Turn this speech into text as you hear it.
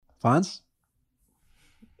Fonz?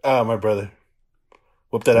 My brother.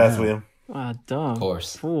 Whoop that ass, William. Ah, dumb. Of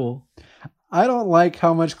course. Fool. I don't like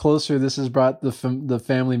how much closer this has brought the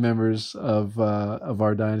family members of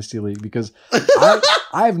our Dynasty League, because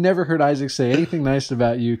I've never heard Isaac say anything nice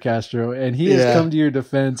about you, Castro, and he has come to your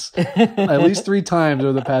defense at least 3 times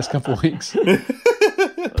over the past couple weeks.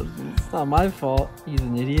 It's not my fault. He's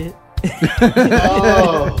an idiot.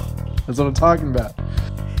 Oh. That's what I'm talking about.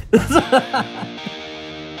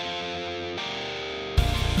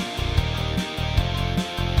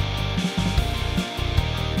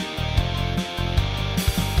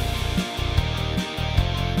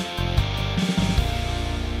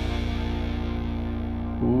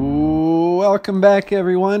 Welcome back,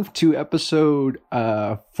 everyone, to episode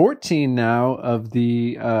 14 now of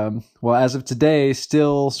the, as of today,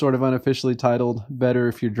 still sort of unofficially titled Better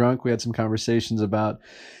If You're Drunk. We had some conversations about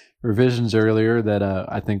revisions earlier that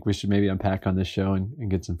I think we should maybe unpack on this show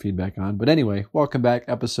and get some feedback on. But anyway, welcome back,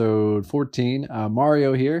 episode 14.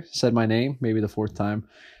 Mario here, said my name, maybe the 4th time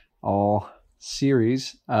all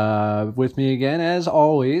series. With me again, as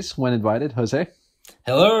always, when invited, Jose.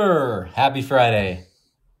 Hello. Happy Friday.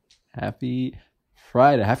 Happy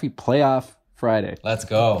Friday. Happy playoff Friday. Let's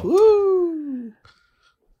go. Woo!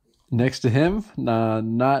 Next to him,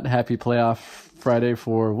 not happy playoff Friday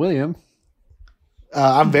for William.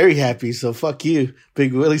 I'm very happy, so fuck you.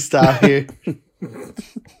 Big Willie style here.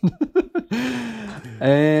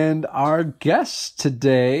 And our guest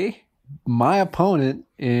today, my opponent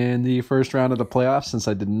in the first round of the playoffs, since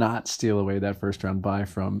I did not steal away that first round bye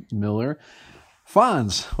from Miller.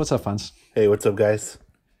 Fonz. What's up, Fonz? Hey, what's up, guys?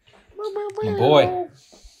 My boy.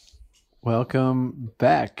 Welcome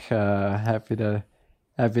back. Happy to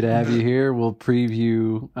have you here. We'll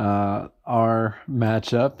preview our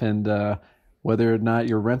matchup and whether or not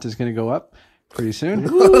your rent is going to go up pretty soon.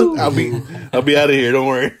 I'll be out of here. Don't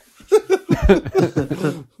worry.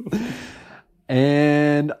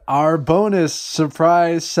 And our bonus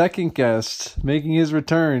surprise second guest making his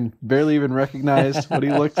return, barely even recognized what he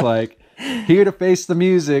looked like. Here to face the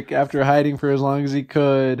music after hiding for as long as he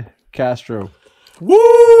could, Castro. Woo!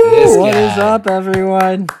 What is up,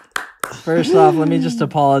 everyone? First off, let me just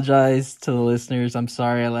apologize to the listeners. I'm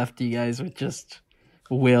sorry I left you guys with just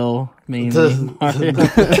Will, mainly.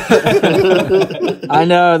 I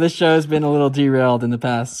know the show's been a little derailed in the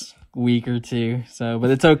past week or two, but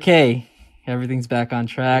it's okay. Everything's back on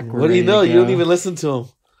track. What do you know? You don't even listen to him.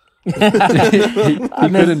 He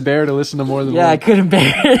couldn't bear to listen to more than one. I couldn't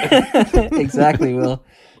bear it. Exactly, Will.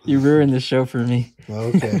 You ruined the show for me.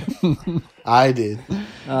 Okay. I did.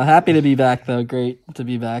 Happy to be back, though. Great to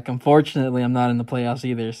be back. Unfortunately, I'm not in the playoffs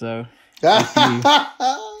either, so.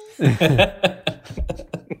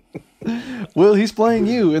 Will, he's playing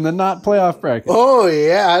you in the not playoff bracket. Oh,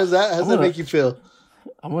 yeah. How's that make you feel?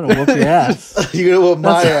 I'm going to whoop your ass. You're going to whoop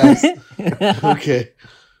my ass. Okay.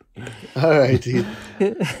 All right, dude.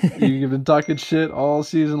 You've been talking shit all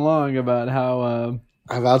season long about how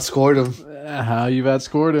I've outscored him. How you've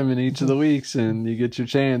outscored him in each of the weeks, and you get your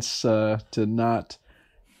chance to not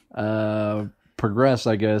progress,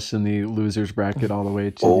 I guess, in the losers bracket all the way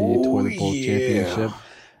to the Toilet Bowl championship.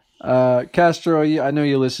 Castro, I know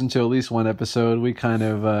you listened to at least one episode. We kind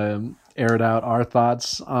of aired out our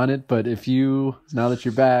thoughts on it, but if you, now that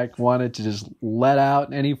you're back, wanted to just let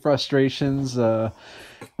out any frustrations that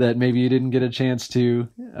maybe you didn't get a chance to,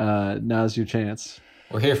 now's your chance.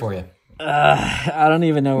 We're here for you. I don't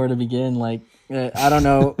even know where to begin. Like, I don't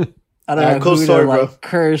know. I don't know Cool who story, to bro.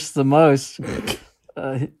 Curse the most.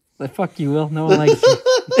 Fuck you, Will. No one likes you.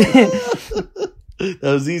 That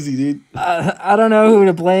was easy, dude. I don't know who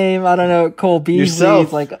to blame. I don't know. Cole Beasley.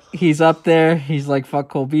 Yourself. He's up there. He's like, fuck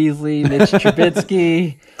Cole Beasley. Mitch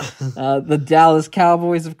Trubisky. The Dallas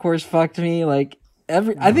Cowboys, of course, fucked me. Like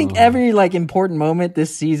I think every like important moment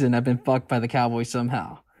this season, I've been fucked by the Cowboys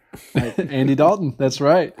somehow. Like, Andy Dalton, that's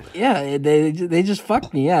right. Yeah, they just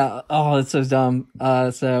fucked me. Yeah. Oh, it's so dumb.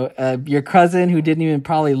 So your cousin who didn't even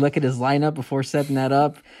probably look at his lineup before setting that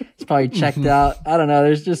up, is probably checked out. I don't know.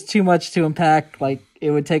 There's just too much to unpack. Like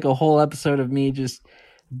it would take a whole episode of me just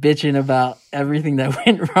bitching about everything that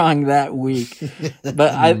went wrong that week.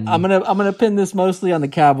 But I'm gonna pin this mostly on the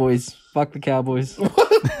Cowboys. Fuck the Cowboys.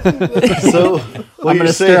 So I'm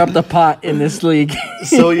gonna stir up the pot in this league.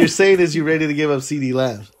 So what you're saying is you're ready to give up CD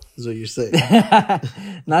Lamb. Is what you're saying.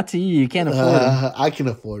 Not to you. You can't afford him. I can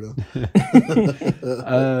afford him.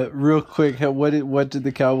 Real quick, what did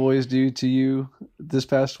the Cowboys do to you this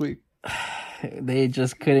past week? They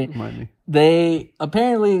just couldn't. Remind me. They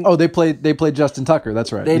apparently. Oh, they played Justin Tucker.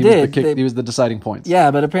 That's right. They He did. Was the he was the deciding points.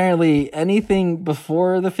 Yeah, but apparently anything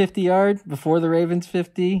before the 50-yard, before the Ravens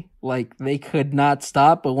 50, like they could not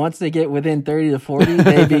stop. But once they get within 30 to 40,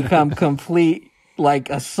 they become complete, like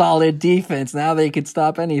a solid defense. Now they could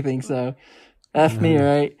stop anything. So, F me,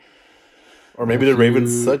 right? Or maybe the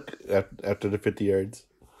Ravens suck after the 50 yards.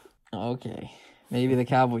 Okay. Maybe the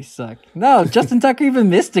Cowboys suck. No, Justin Tucker even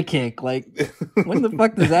missed a kick. Like, when the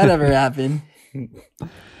fuck does that ever happen?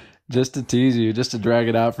 Just to tease you, just to drag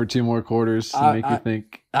it out for 2 more quarters to make you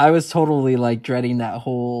think. I was totally like dreading that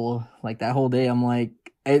whole day. I'm like,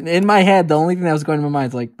 in my head, the only thing that was going to my mind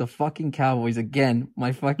is like the fucking Cowboys again.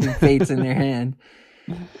 My fucking fate's in their hand.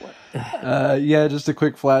 Yeah, just a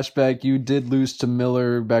quick flashback. You did lose to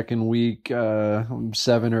Miller back in week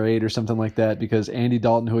 7 or 8 or something like that because Andy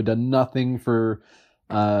Dalton, who had done nothing for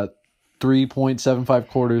 3.75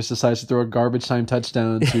 quarters, decides to throw a garbage time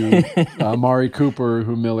touchdown to Amari Cooper,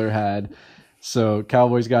 who Miller had. So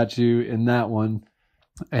Cowboys got you in that one.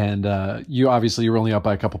 And you were only up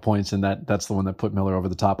by a couple points, and that's the one that put Miller over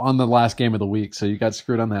the top on the last game of the week. So you got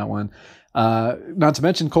screwed on that one. Not to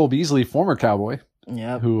mention Cole Beasley, former Cowboy.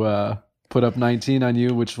 Yep. Who put up 19 on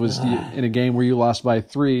you, which was in a game where you lost by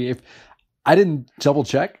 3. If I didn't double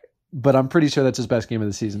check, but I'm pretty sure that's his best game of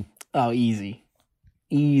the season. Oh, easy.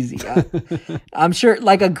 I'm sure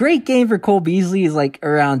like a great game for Cole Beasley is like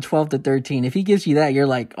around 12 to 13. If he gives you that, you're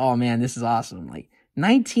like, oh man, this is awesome. Like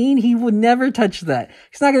 19, he would never touch that.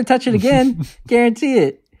 He's not going to touch it again. Guarantee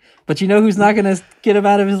it. But you know who's not going to get him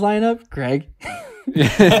out of his lineup? Greg.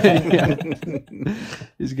 Yeah.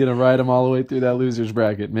 He's gonna ride him all the way through that losers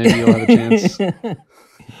bracket. Maybe you'll have a chance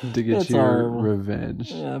to get your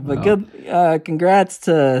revenge. Yeah, but good. Congrats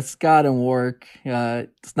to Scott and Warwick.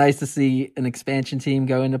 It's nice to see an expansion team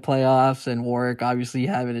go into playoffs, and Warwick obviously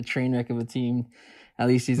having a train wreck of a team. At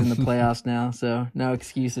least he's in the playoffs now, so no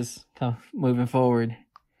excuses moving forward.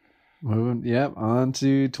 On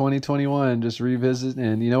to 2021. Just revisit,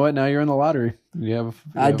 and you know what? Now you're in the lottery.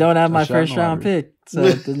 I don't have my first round pick. So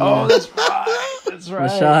that's right. That's right.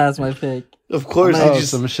 Michelle has my pick. Of course.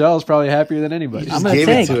 So Michelle's probably happier than anybody. I'm gonna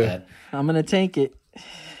tank it.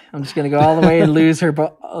 I'm just gonna go all the way and lose her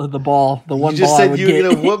the ball. The one you just ball said you were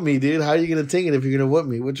gonna whoop me, dude. How are you gonna tank it if you're gonna whoop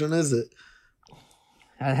me? Which one is it?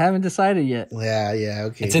 I haven't decided yet. Yeah,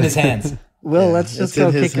 okay. It's in his hands. Let's just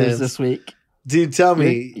go kickers this week. Dude, tell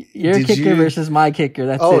me. Your kicker versus my kicker.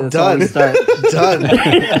 That's it. That's done. How we start. Done.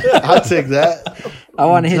 I'll take that. I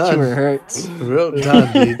want to hit you where it hurts. Real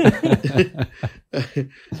done,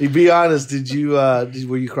 dude. Be honest. Did you?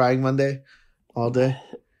 Were you crying Monday all day?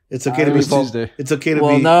 It's okay to be Tuesday. It's okay to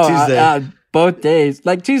be Tuesday. Both days.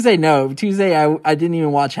 Like Tuesday, no. Tuesday, I didn't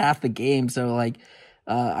even watch half the game. So like,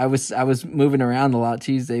 I was moving around a lot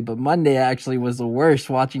Tuesday, but Monday actually was the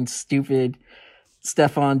worst. Watching stupid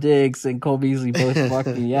Stephon Diggs and Cole Beasley both fucked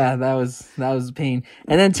me. Yeah, that was a pain.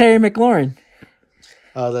 And then Terry McLaurin.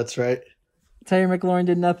 Oh, that's right. Terry McLaurin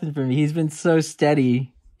did nothing for me. He's been so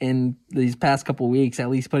steady in these past couple weeks,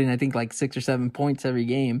 at least putting, I think, like 6 or 7 points every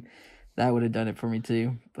game. That would have done it for me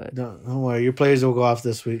too. But don't worry, your players will go off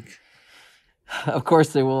this week. Of course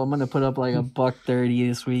they will. I'm going to put up like $130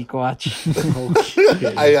 this week. Watch.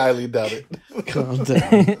 I highly doubt it. Calm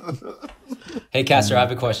down. Hey, Castor, I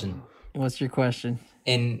have a question. What's your question?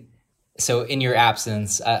 In your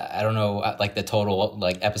absence, I don't know like the total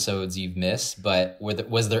like episodes you've missed, but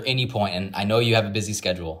was there any point, and I know you have a busy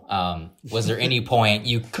schedule, was there any point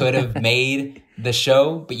you could have made the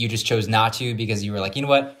show, but you just chose not to because you were like, you know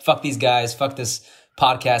what, fuck these guys, fuck this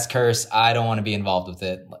podcast curse, I don't want to be involved with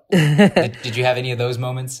it. Did you have any of those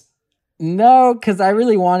moments? No, because I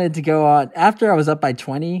really wanted to go on. After I was up by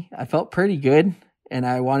 20, I felt pretty good. And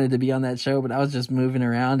I wanted to be on that show, but I was just moving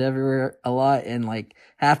around everywhere a lot. And like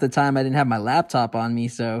half the time I didn't have my laptop on me.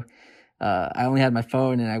 So I only had my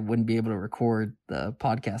phone and I wouldn't be able to record the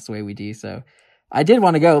podcast the way we do. So I did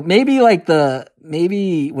want to go. Maybe before the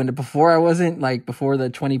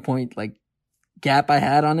 20-point like gap I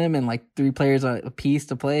had on him and like 3 players a piece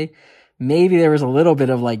to play, maybe there was a little bit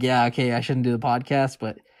of like, yeah, okay, I shouldn't do the podcast,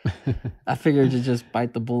 but I figured to just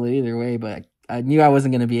bite the bullet either way. But I knew I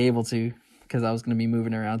wasn't going to be able to, because I was going to be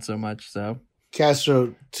moving around so much. So,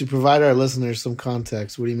 Castro, to provide our listeners some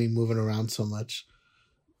context, what do you mean moving around so much?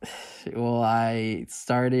 Well, I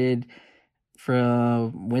started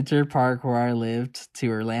from Winter Park, where I lived, to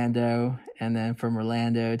Orlando, and then from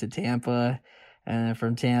Orlando to Tampa, and then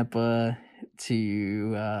from Tampa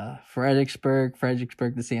to Fredericksburg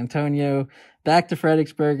to San Antonio, back to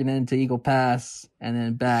Fredericksburg, and then to Eagle Pass, and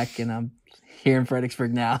then back, and I'm here in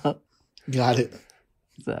Fredericksburg now. Got it.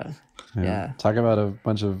 So, yeah. Talk about a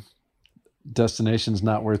bunch of destination's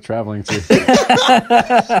not worth traveling to.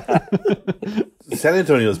 San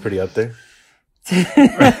Antonio is pretty up there.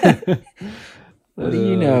 What do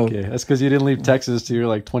you know? Okay, that's because you didn't leave Texas till you're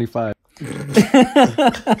like 25.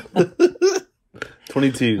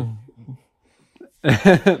 22.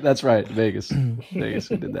 That's right, Vegas. Vegas,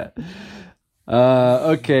 we did that.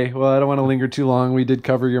 Okay, well, I don't want to linger too long. We did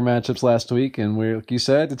cover your matchups last week, and like you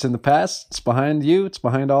said, it's in the past. It's behind you. It's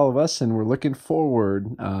behind all of us, and we're looking forward.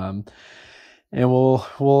 And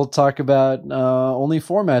we'll talk about only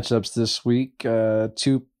 4 matchups this week.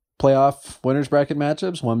 2 playoff winners bracket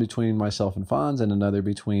matchups, one between myself and Fonz, and another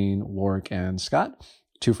between Warwick and Scott.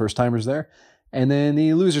 2 first-timers there. And then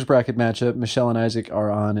the losers bracket matchup, Michelle and Isaac are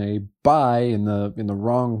on a bye in the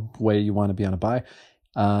wrong way you want to be on a bye.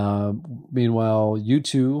 Meanwhile, you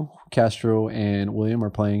two, Castro and William, are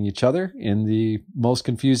playing each other in the most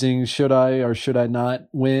confusing should I or should I not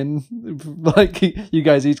win. Like, you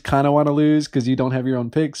guys each kind of want to lose because you don't have your own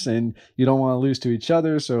picks and you don't want to lose to each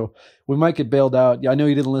other. So we might get bailed out. I know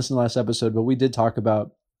you didn't listen to the last episode, but we did talk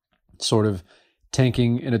about sort of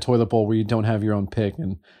tanking in a toilet bowl where you don't have your own pick.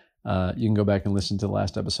 And you can go back and listen to the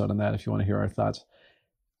last episode on that if you want to hear our thoughts.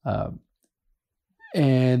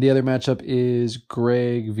 And the other matchup is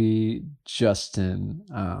Greg v. Justin,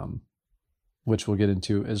 which we'll get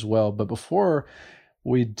into as well. But before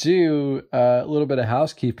we do a little bit of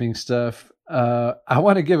housekeeping stuff, I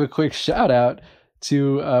want to give a quick shout out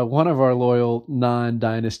to one of our loyal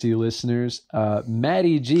non-Dynasty listeners,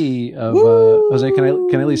 Matty G of Jose. Can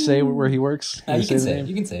I at least say where he works? You can say it.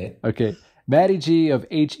 You can say it. Okay. Matty G of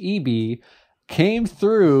HEB came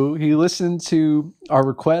through. He listened to our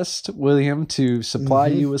request, William, to supply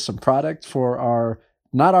you with some product for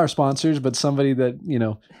not our sponsors, but somebody that,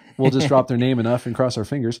 we'll just drop their name enough and cross our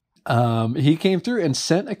fingers. He came through and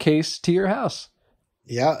sent a case to your house.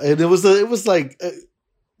 Yeah. And it was like,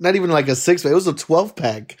 not even like a 6-pack. It was a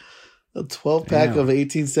 12-pack. A 12-pack of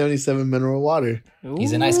 1877 mineral water.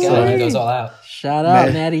 He's a nice guy. He goes all out. Shout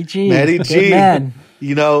out, Matty G. Matty G. Good man.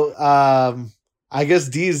 I guess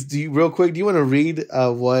Deez, do you want to read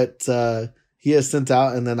what he has sent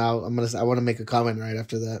out, and then I want to make a comment right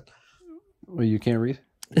after that. Well, you can't read?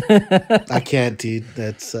 I can't, dude.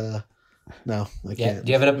 That's no, I can't.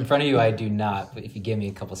 Do you have it up in front of you? I do not. But if you give me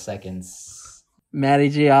a couple seconds. Matty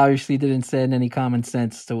G obviously didn't send any common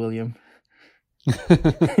sense to William.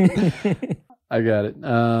 I got it.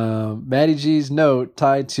 Matty G's note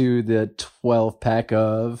tied to the 12-pack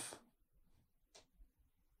of...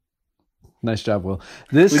 Nice job, Will.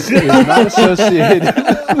 This is not associated.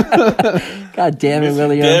 God damn it,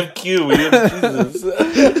 William. Damn Q. We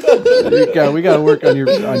got we got to work on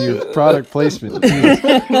your product placement.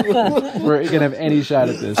 We're gonna have any shot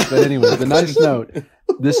at this. But anyway, the nice note.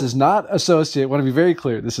 This is not associated. I want to be very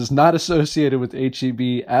clear. This is not associated with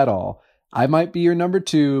HEB at all. I might be your number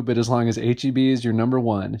 2, but as long as HEB is your number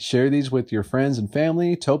 1, share these with your friends and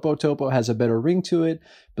family. Topo has a better ring to it,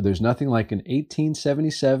 but there's nothing like an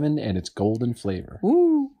 1877 and its golden flavor.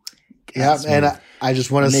 Ooh. Yeah, and I just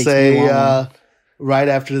want to say, right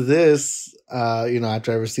after this,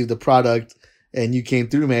 after I received the product and you came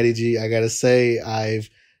through, Matty G, I got to say I've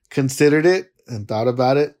considered it and thought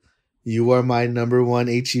about it. You are my number 1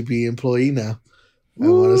 HEB employee now. I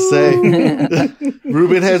want to say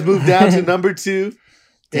Ruben has moved down to number 2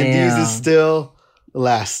 and Deez is still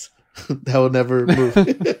last. That will never move.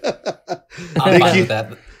 I'm fine with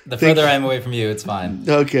that. The further I'm away from you, it's fine.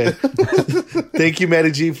 Okay. Thank you,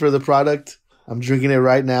 Matty G, for the product. I'm drinking it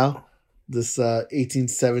right now. This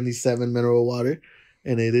 1877 mineral water.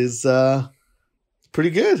 And it is pretty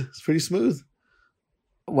good. It's pretty smooth.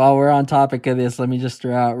 While we're on topic of this, let me just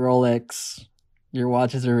throw out Rolex. Your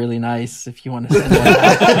watches are really nice if you want to send one out.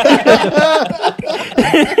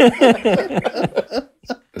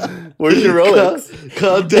 Where's your Rolex?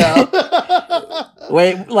 Calm down.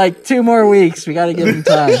 Wait, like 2 more weeks. We got to give him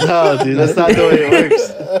time. No, dude, that's not the way it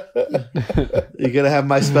works. You're going to have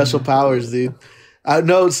my special powers, dude.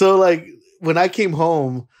 No, so like when I came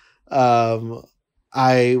home,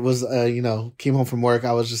 I was, came home from work.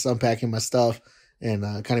 I was just unpacking my stuff and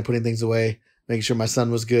kind of putting things away, making sure my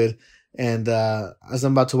son was good. And as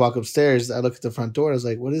I'm about to walk upstairs, I look at the front door. I was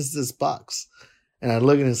like, what is this box? And I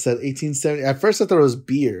look and it said 1870. At first I thought it was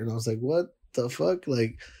beer. And I was like, what the fuck?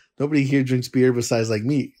 Like, nobody here drinks beer besides like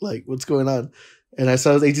me. Like, what's going on? And I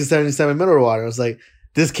saw it was 1877 mineral water. I was like,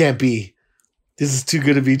 this can't be. This is too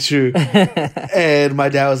good to be true. And my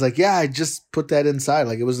dad was like, yeah, I just put that inside.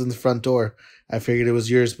 Like, it was in the front door. I figured it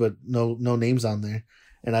was yours, but no names on there.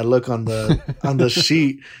 And I look on the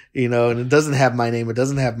sheet, and it doesn't have my name. It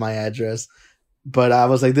doesn't have my address. But I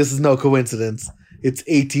was like, this is no coincidence. it's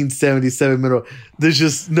 1877 mineral. There's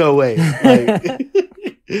just no way. Like,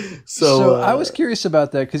 so I was curious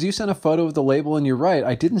about that because you sent a photo of the label, and you're right.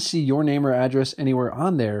 I didn't see your name or address anywhere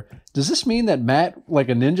on there. Does this mean that Matt, like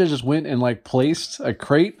a ninja, just went and like placed a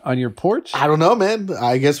crate on your porch? I don't know, man.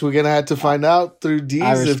 I guess we're gonna have to find out through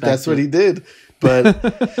D's if that's what he did. But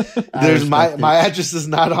there's my address is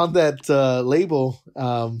not on that label,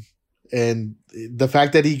 and the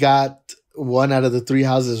fact that he got one out of the 3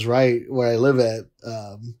 houses right where I live at.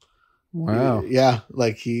 Wow. Yeah,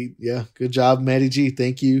 like good job, Matty G.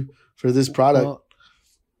 Thank you for this product. Well,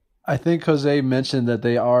 I think Jose mentioned that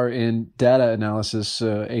they are in data analysis,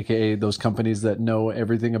 aka those companies that know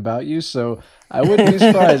everything about you. So I wouldn't be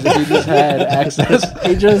surprised if he just had access.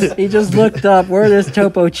 He just looked up where does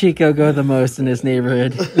Topo Chico go the most in his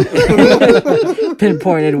neighborhood.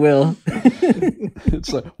 Pinpointed Will.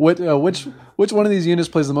 It's like which one of these units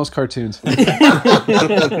plays the most cartoons?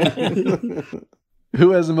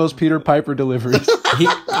 Who has the most Peter Piper deliveries?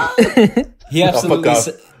 He absolutely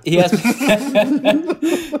he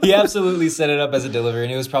absolutely set it up as a delivery,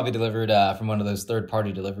 and it was probably delivered from one of those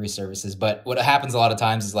third-party delivery services. But what happens a lot of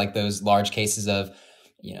times is like those large cases of,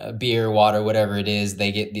 you know, beer, water, whatever it is,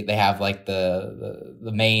 they have like the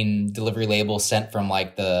main delivery label sent from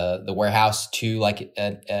like the warehouse to like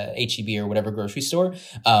a HEB or whatever grocery store.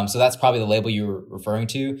 So that's probably the label you were referring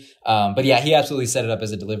to. But yeah, he absolutely set it up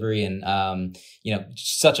as a delivery, and you know,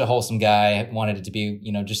 such a wholesome guy. Wanted it to be,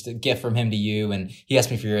 you know, just a gift from him to you. And he asked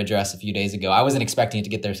me for your address a few days ago. I wasn't expecting it to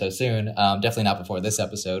get there so soon. Definitely not before this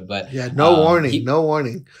episode, but yeah, no warning. He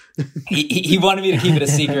wanted me to keep it a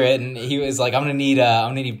secret, and he was like, I'm gonna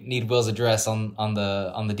need Will's address on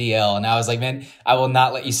the DL. And I was like, man, I will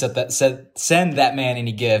not let you send that man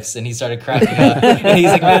any gifts. And he started cracking up, and he's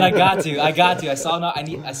like, man, I got to.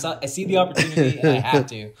 I see the opportunity, and I have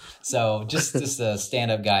to. So just a stand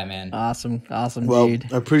up guy, man. Awesome, well,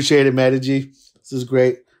 dude. I appreciate it, Matty G. This is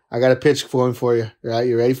great. I got a pitch for you. Right,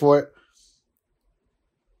 you ready for it?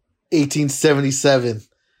 1877,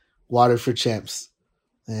 Water for Champs.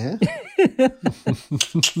 Yeah.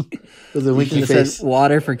 With a winky face.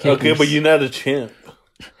 Water for kickers. Okay, but you're not a champ.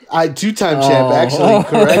 I 2-time champ, actually.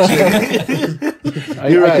 Correction.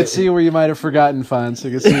 You're right. I could see where you might have forgotten, Fonz.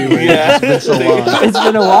 I could see where it's been so long. It's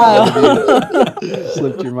been a while.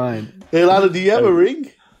 Slipped your mind. Hey, Lalo, do you have a ring?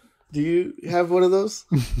 Do you have one of those?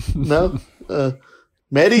 No?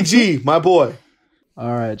 Matty G, my boy.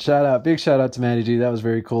 All right, big shout out to Matty G. That was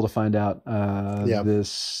very cool to find out earlier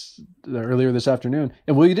this afternoon.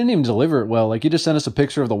 And well, you didn't even deliver it well. Like, you just sent us a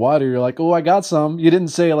picture of the water. You're like, oh, I got some. You didn't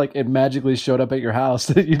say like it magically showed up at your house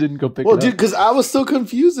that you didn't go pick it up. Well, dude, because I was so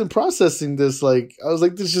confused in processing this. Like, I was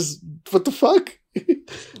like, this just, what the fuck?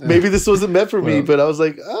 Maybe this wasn't meant for me, but I was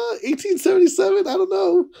like, 1877? I don't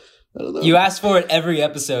know. You asked for it every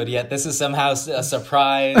episode, yet this is somehow a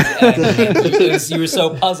surprise. And you were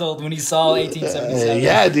so puzzled when you saw 1877.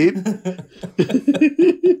 Yeah, dude.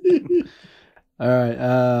 All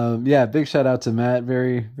right. Big shout out to Matt.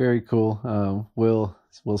 Very, very cool. Will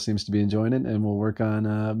seems to be enjoying it, and we'll work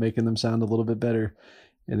on making them sound a little bit better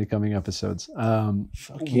in the coming episodes. One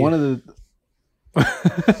of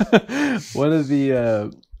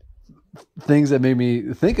the things that made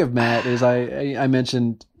me think of Matt is I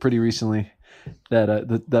mentioned pretty recently that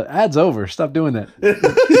the ad's over. Stop doing that.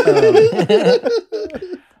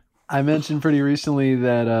 I mentioned pretty recently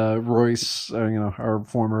that Royce, our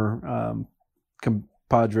former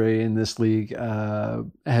compadre in this league,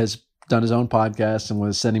 has done his own podcast and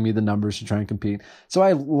was sending me the numbers to try and compete. So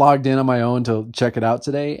I logged in on my own to check it out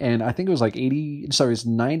today, and I think it was like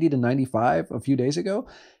 90 to 95 a few days ago.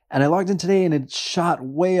 And I logged in today and it shot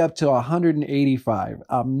way up to 185.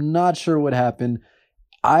 I'm not sure what happened.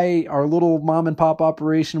 Our little mom and pop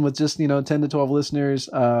operation with just, 10 to 12 listeners,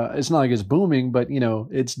 it's not like it's booming, but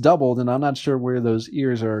it's doubled, and I'm not sure where those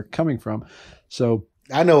ears are coming from. So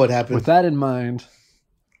I know what happened. With that in mind,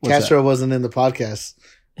 Castro wasn't in the podcast.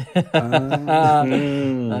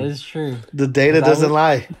 That is true. The data doesn't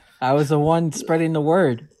lie. I was the one spreading the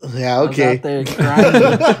word. Yeah, okay. I was out there grinding.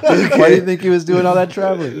 Why do you think he was doing all that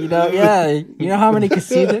traveling? You know how many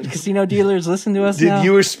casino dealers listen to us Dude, now?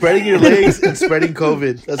 you were spreading your legs and spreading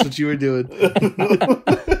COVID. That's what you were doing.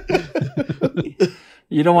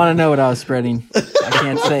 You don't want to know what I was spreading. I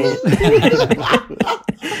can't say it.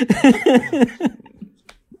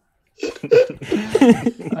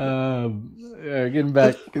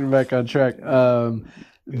 Getting back on track.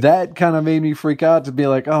 That kind of made me freak out to be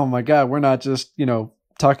like, oh my God, we're not just,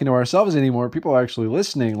 talking to ourselves anymore. People are actually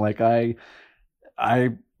listening. Like I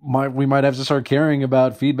we might have to start caring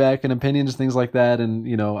about feedback and opinions, things like that. And,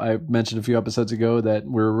 you know, I mentioned a few episodes ago that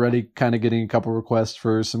we're already kind of getting a couple requests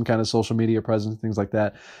for some kind of social media presence, things like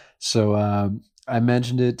that. So I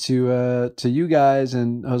mentioned it to you guys,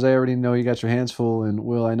 and Jose, I already know you got your hands full, and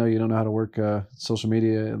Will, I know you don't know how to work social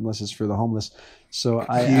media unless it's for the homeless. So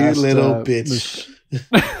I asked, little bitch.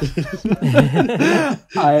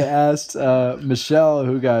 I asked Michelle,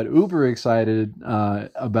 who got uber excited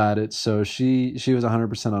about it. So she was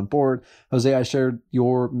 100% on board. Jose, I shared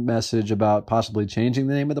your message about possibly changing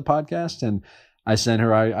the name of the podcast, and I sent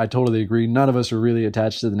her. I totally agree. None of us are really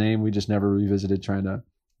attached to the name. We just never revisited trying to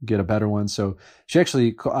get a better one. So she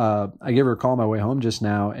actually, I gave her a call on my way home just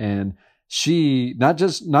now, and she, not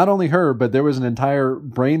only her, but there was an entire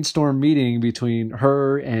brainstorm meeting between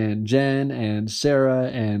her and Jen and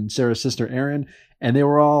Sarah's sister Erin, and they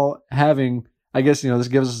were all having, I guess, you know, this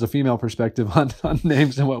gives us a female perspective on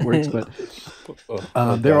names and what works, but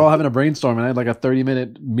they were all having a brainstorm, and I had like a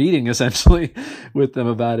 30-minute meeting essentially with them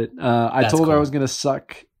about it. I told her I was going to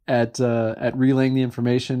suck at relaying the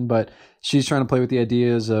information, but she's trying to play with the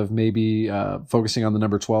ideas of maybe focusing on the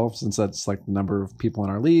number 12, since that's like the number of people in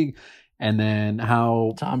our league. And then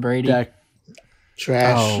how Tom Brady.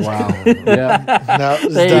 Trash. Oh, wow. Yeah. No,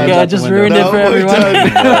 it's There done. you go. Just ruined it for We're everyone. done.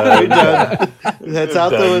 We're done. That's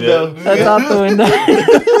out the window. That's out the window.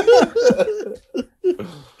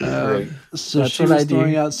 So That's she what was I do.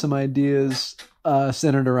 throwing out some ideas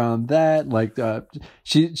centered around that. Like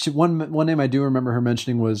she one name I do remember her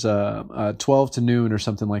mentioning was 12 to noon or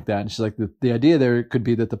something like that. And she's like, the idea there could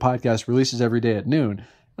be that the podcast releases every day at noon.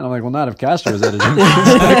 And I'm like, well, not if Castro is editing.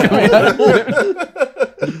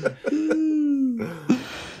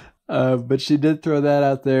 But she did throw that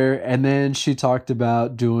out there. And then she talked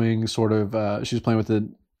about doing sort of, she was playing with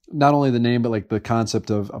not only the name, but like the concept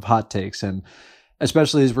of hot takes. And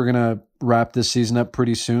especially as we're going to wrap this season up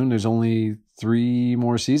pretty soon, there's only 3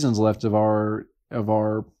 more seasons left of our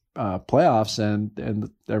playoffs, and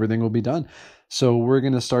everything will be done. So we're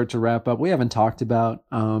going to start to wrap up. We haven't talked about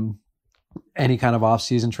any kind of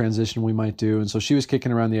off-season transition we might do. And so she was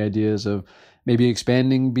kicking around the ideas of maybe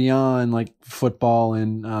expanding beyond like football.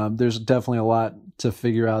 And there's definitely a lot to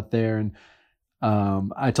figure out there. And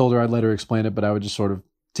I told her I'd let her explain it, but I would just sort of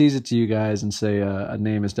tease it to you guys and say a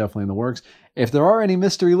name is definitely in the works. If there are any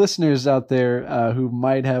mystery listeners out there who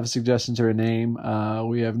might have suggestions or a name,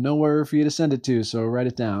 we have nowhere for you to send it to. So write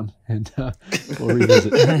it down and we'll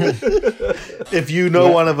revisit. If you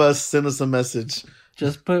know one of us, send us a message.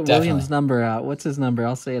 Just put Definitely. William's number out. What's his number?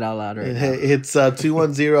 I'll say it out loud right now. It's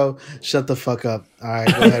 210. Shut the fuck up. All right,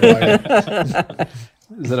 go ahead, Marty.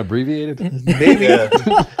 Is that abbreviated? Maybe. Yeah.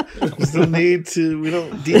 There's no need to. We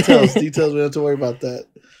don't details. We don't have to worry about that.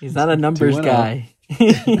 He's not a numbers 210.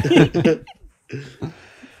 guy.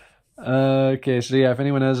 Okay, so yeah, if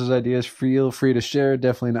anyone has those ideas, feel free to share.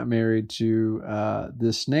 Definitely not married to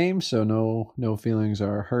this name, so no feelings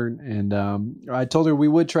are hurt. And I told her we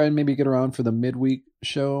would try and maybe get her on for the midweek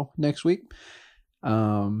show next week,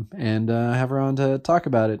 and have her on to talk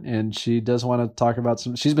about it. And she does want to talk about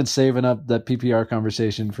some. She's been saving up that PPR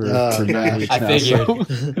conversation for 9 gosh. weeks I now. figured. So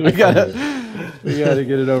we gotta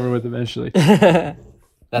get it over with eventually.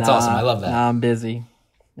 That's awesome. I love that. Nah, I'm busy.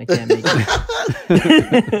 I can't make it.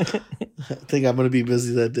 I think I'm going to be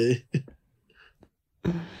busy that day.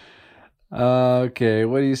 Okay,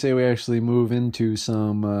 what do you say we actually move into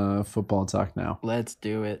some football talk now? Let's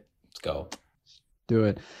do it. Let's go. Do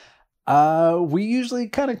it. We usually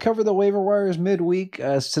kind of cover the waiver wires midweek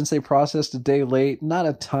since they processed a day late. Not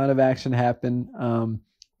a ton of action happened.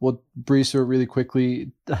 We'll breeze through it really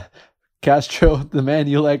quickly. Castro, the man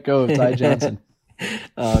you let go of Ty Johnson.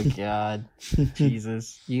 Oh God,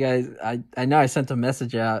 Jesus! You guys, I know I sent a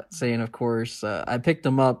message out saying, of course, I picked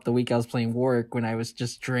him up the week I was playing Warwick when I was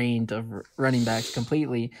just drained of running backs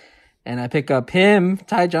completely, and I pick up him,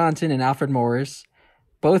 Ty Johnson, and Alfred Morris.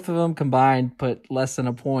 Both of them combined put less than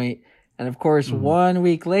a point, and of course, 1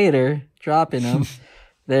 week later, dropping them,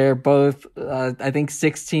 they're both, I think,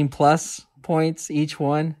 16 plus points each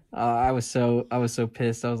one. I was so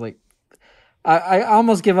pissed. I was like, I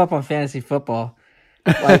almost give up on fantasy football.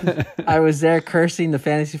 Like, I was there cursing the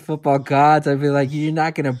fantasy football gods. I'd be like, "You're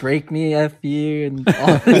not gonna break me, f you," and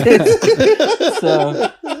all this.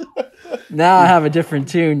 So now I have a different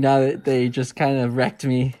tune. Now that they just kind of wrecked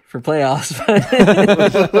me for playoffs.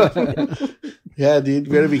 Yeah, dude,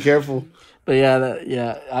 you better be careful. But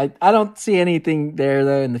yeah, I don't see anything there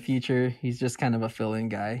though in the future. He's just kind of a fill-in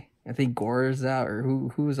guy. I think Gore's out, or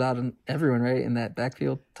who was out on everyone right in that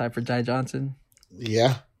backfield. Time for Ty Johnson.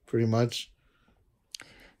 Yeah, pretty much.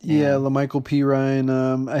 Yeah, LaMichael P. Ryan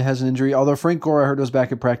has an injury. Although Frank Gore, I heard, was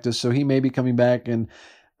back at practice, so he may be coming back. And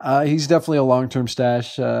He's definitely a long-term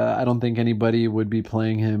stash. I don't think anybody would be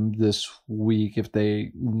playing him this week if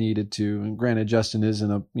they needed to. And granted, Justin is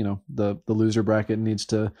in the loser bracket and needs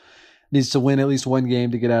to win at least one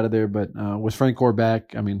game to get out of there. But with Frank Gore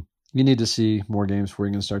back, I mean, you need to see more games before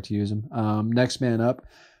you're going to start to use him. Next man up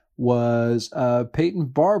was Peyton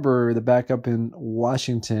Barber, the backup in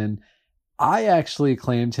Washington. I actually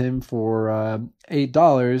claimed him for $8.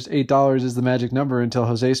 $8 is the magic number until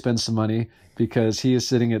Jose spends some money, because he is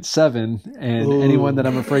sitting at $7, and Ooh. anyone that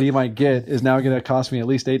I'm afraid he might get is now going to cost me at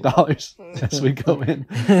least $8 as we go in.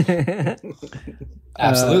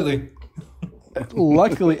 Absolutely.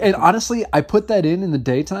 Luckily, and honestly, I put that in the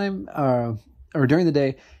daytime or during the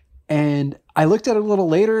day, and I looked at it a little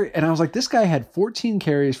later, and I was like, this guy had 14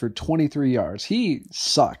 carries for 23 yards. He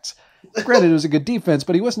sucked. Granted, it was a good defense,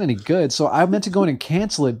 but he wasn't any good. So I meant to go in and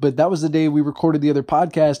cancel it, but that was the day we recorded the other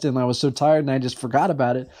podcast, and I was so tired, and I just forgot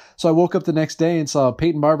about it. So I woke up the next day and saw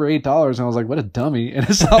Peyton Barber $8, and I was like, what a dummy. And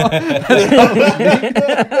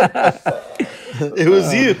it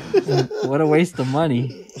was you. What a waste of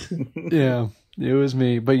money. Yeah, it was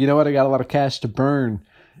me. But you know what? I got a lot of cash to burn.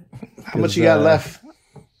 How much you got left?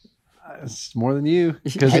 It's more than you.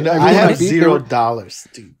 I know. I have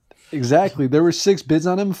 $0, dude. Exactly. There were 6 bids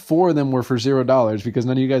on him. 4 of them were for $0 because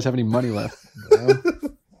none of you guys have any money left.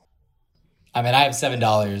 I mean, I have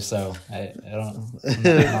 $7, so I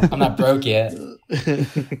don't. I'm not broke yet.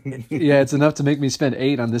 Yeah, it's enough to make me spend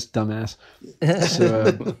 8 on this dumbass.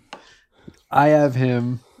 So I have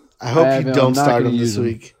him. I hope you don't start him this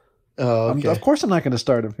week. Oh, okay. Of course I'm not going to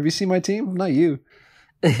start him. Have you seen my team? I'm not you.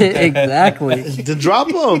 Exactly. To drop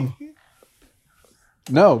him.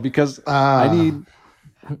 No, because I need...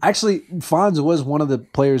 Actually, Fonz was one of the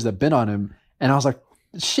players that bid on him, and I was like,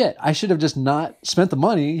 shit, I should have just not spent the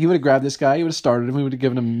money. He would have grabbed this guy, he would have started him, he would have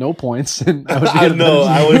given him no points. And I was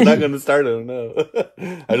not going to start him, no.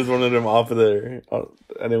 I just wanted him off of there. I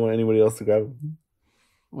didn't want anybody else to grab him.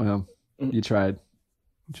 Well, you tried.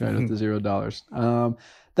 You tried with the $0.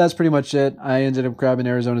 That's pretty much it. I ended up grabbing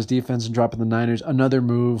Arizona's defense and dropping the Niners. Another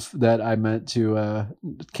move that I meant to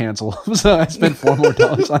cancel. So I spent $4 more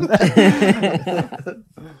on that.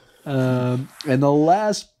 And the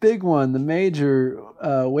last big one, the major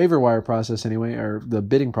waiver wire process anyway, or the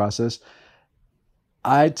bidding process,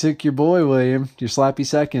 I took your boy, William, your sloppy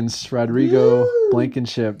seconds, Rodrigo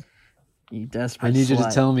Blankenship. You desperate I need you to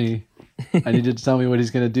slut. tell me. I need you to tell me what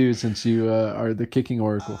he's going to do since you are the kicking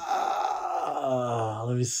oracle.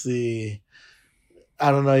 Let me see.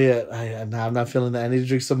 I don't know yet. I'm not feeling that. I need to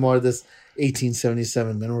drink some more of this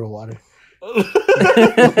 1877 mineral water.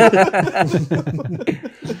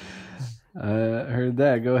 Heard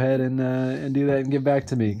that. Go ahead and do that and get back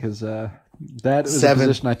to me, because that was 7. a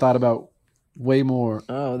position I thought about way more.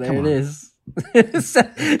 Oh, there Come it on. is. He's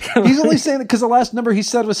only saying that because the last number he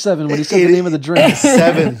said was 7 when he said the name of the drink.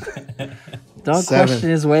 7. Don't 7. question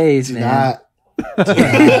his ways, Do man. not.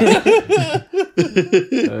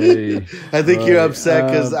 Hey. I think you're upset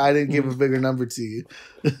because Um, I didn't give a bigger number to you.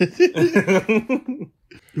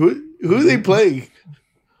 Who are they playing?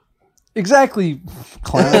 Exactly,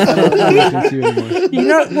 clown. I don't listen to you anymore. You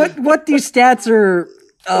know what these stats are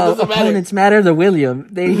doesn't matter. opponents matter to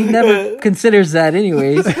William. He never considers that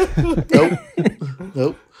anyways.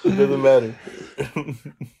 Nope. It doesn't matter.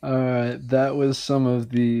 All right, that was some of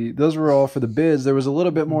the. Those were all for the bids. There was a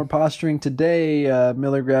little bit more posturing today.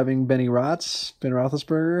 Miller grabbing Ben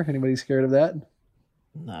Roethlisberger. Anybody scared of that?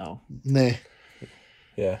 No. Nah.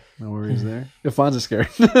 Yeah. No worries there. If Fonz's scared,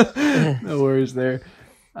 no worries there.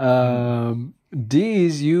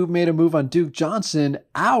 Deez, you made a move on Duke Johnson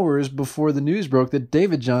hours before the news broke that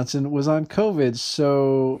David Johnson was on COVID.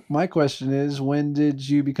 So my question is, when did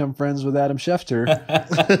you become friends with Adam Schefter?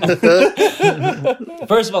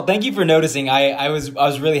 First of all, thank you for noticing. I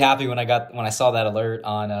was really happy when I saw that alert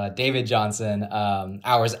on David Johnson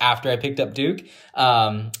hours after I picked up Duke.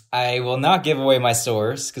 I will not give away my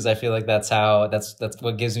source because I feel like that's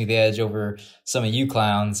what gives me the edge over some of you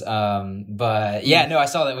clowns. But yeah, no, I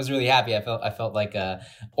saw that. I was really happy. I felt like a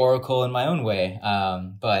oracle in my own way.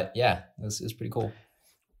 But yeah, it was pretty cool.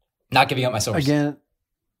 Not giving up my source. Again,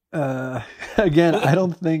 I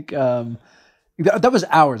don't think that was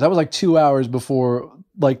hours. That was like 2 hours before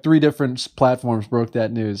like 3 different platforms broke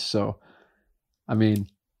that news. So, I mean,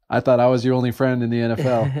 I thought I was your only friend in the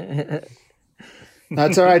NFL.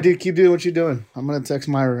 That's all right, dude. Keep doing what you're doing. I'm going to text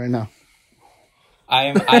Myra right now. I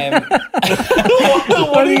am.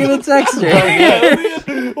 What are you gonna text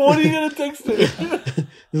her? What are you going to text her?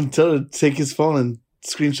 Tell her to take his phone and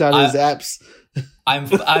screenshot his apps. I'm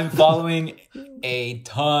following a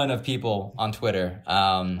ton of people on Twitter,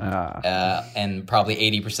 and probably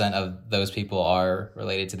 80% of those people are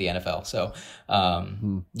related to the NFL. So,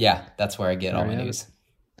 yeah, that's where I get all my news.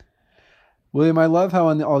 William, I love how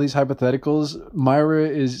on all these hypotheticals, Myra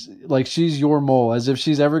is like, she's your mole, as if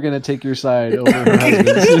she's ever going to take your side over her husband.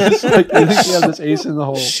 It's like, I think you have this ace in the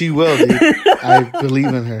hole. She will, dude. I believe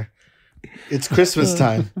in her. It's Christmas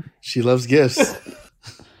time. She loves gifts.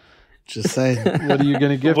 Just saying. What are you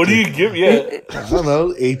going to give? What do you give? Yeah. I don't know.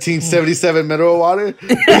 1877 mineral water.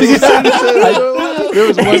 There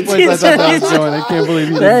was one place I thought that was going. I can't believe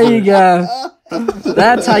you. There you go.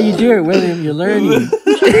 That's how you do it, William. You're learning.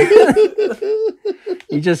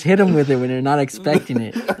 You just hit them with it when they're not expecting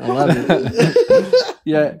it. I love it.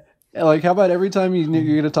 Yeah. Like, how about every time you're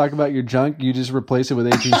going to talk about your junk, you just replace it with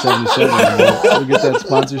 1877? We'll get that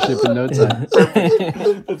sponsorship in no time.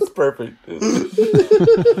 That's perfect.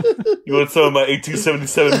 You want some of my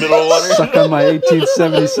 1877 mineral water? Suck on my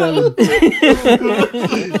 1877.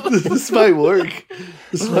 This might work.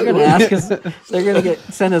 They're gonna ask us. They're gonna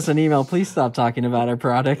send us an email. Please stop talking about our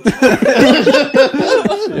product.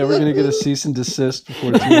 Yeah, we're gonna get a cease and desist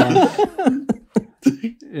before too long.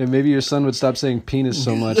 Yeah, maybe your son would stop saying penis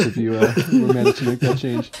so much if you were managed to make that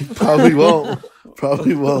change. Probably won't.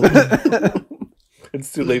 Probably won't.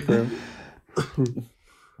 It's too late for him.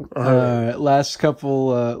 Last couple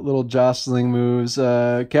little jostling moves.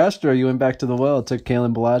 Castro, you went back to the well, took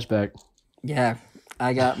Kalen Balazs back. Yeah,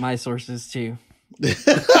 I got my sources too.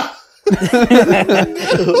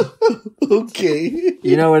 Okay.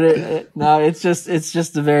 You know what? No, it's just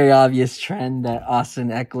a very obvious trend that Austin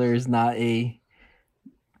Eckler is not a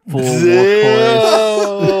full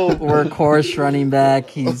workhorse running back.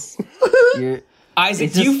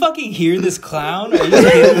 Isaac, do you fucking hear this clown? Are you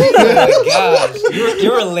kidding me? Oh my gosh.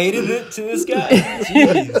 You're related to this guy?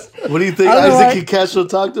 Jeez. What do you think Isaac and Castro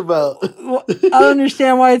talked about? Well, I don't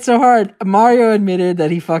understand why it's so hard. Mario admitted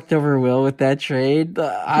that he fucked over Will with that trade.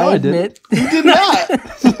 I admit. You did not.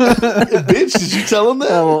 Bitch, did you tell him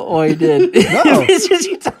that? Oh, well, he did. No. Did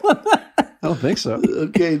you tell him that? I don't think so.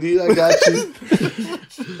 Okay, dude, I got you.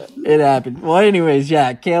 It happened. Well, anyways,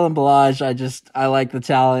 yeah, Kalen Balazs, I like the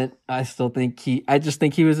talent. I think he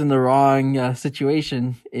was in the wrong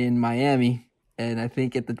situation in Miami. And I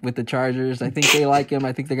think with the Chargers, I think they like him.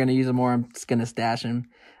 I think they're going to use him more. I'm just going to stash him.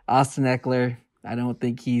 Austin Eckler, I don't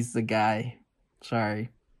think he's the guy. Sorry.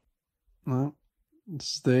 Well,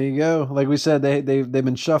 there you go. Like we said, they've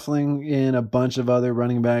been shuffling in a bunch of other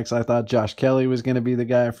running backs. I thought Josh Kelly was going to be the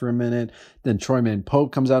guy for a minute. Then Troyman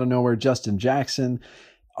Pope comes out of nowhere. Justin Jackson.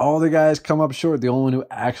 All the guys come up short. The only one who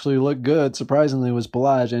actually looked good, surprisingly, was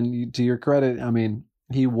Balazs. And to your credit, I mean,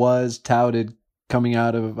 he was touted coming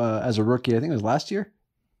out of as a rookie. I think it was last year,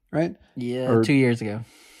 right? Yeah, or 2 years ago.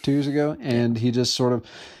 2 years ago, and he just sort of,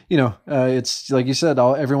 it's like you said,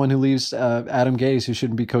 everyone who leaves Adam Gase, who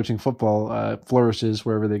shouldn't be coaching football, flourishes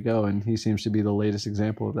wherever they go, and he seems to be the latest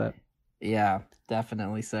example of that. Yeah,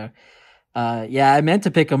 definitely. So, I meant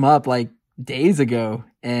to pick him up like days ago,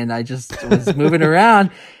 and I just was moving around,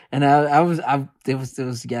 and I was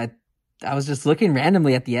just looking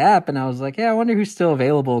randomly at the app, and I was like, I wonder who's still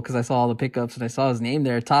available, because I saw all the pickups, and I saw his name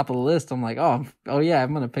there, top of the list. I'm like, oh yeah,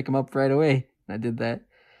 I'm gonna pick him up right away. And I did that.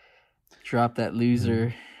 Drop that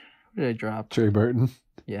loser. What did I drop? Trey Burton.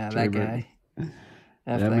 Yeah, Trey that guy.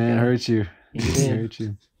 That man hurt you. He hurt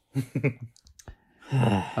you.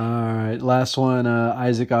 All right, last one.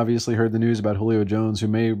 Isaac obviously heard the news about Julio Jones, who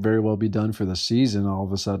may very well be done for the season all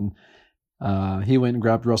of a sudden. He went and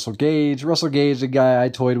grabbed Russell Gage. Russell Gage, the guy I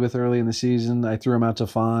toyed with early in the season. I threw him out to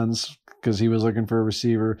Fonz because he was looking for a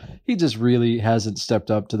receiver. He just really hasn't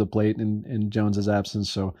stepped up to the plate in Jones's absence.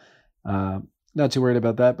 So not too worried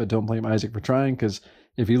about that, but don't blame Isaac for trying, because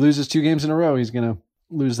if he loses 2 games in a row, he's going to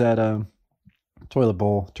lose that toilet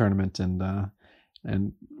bowl tournament and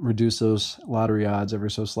reduce those lottery odds ever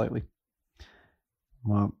so slightly.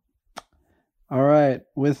 Well, all right.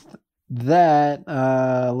 With that,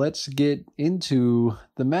 let's get into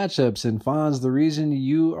the matchups. And Fonz, the reason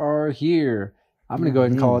you are here, I'm going to go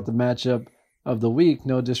ahead and call it the matchup of the week.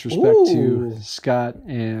 No disrespect to Scott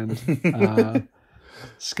and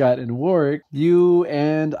Scott and Warwick. You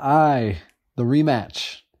and I, the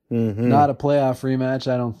rematch. Mm-hmm. Not a playoff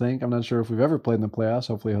rematch, I don't think. I'm not sure if we've ever played in the playoffs.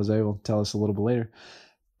 Hopefully Jose will tell us a little bit later.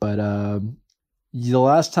 But the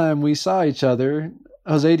last time we saw each other,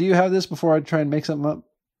 Jose, do you have this before I try and make something up?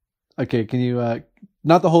 Okay, can you,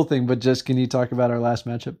 not the whole thing, but just can you talk about our last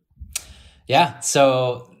matchup? Yeah,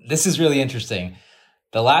 so this is really interesting.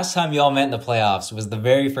 The last time y'all met in the playoffs was the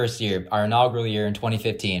very first year, our inaugural year in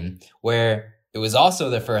 2015, where it was also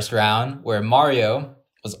the first round where Mario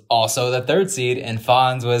was also the 3rd seed, and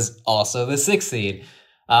Fonz was also the 6th seed.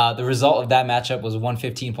 The result of that matchup was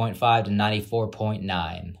 115.5 to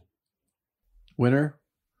 94.9. Winner?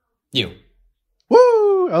 You.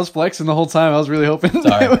 Woo! I was flexing the whole time. I was really hoping.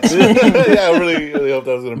 Sorry. Yeah, I really hope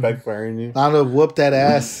that was going to backfire on you. I'm gonna whoop that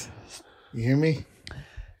ass. You hear me?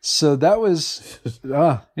 So that was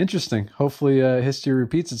interesting. Hopefully history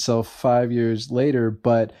repeats itself 5 years later,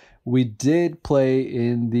 but we did play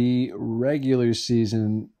in the regular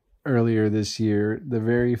season earlier this year, the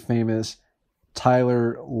very famous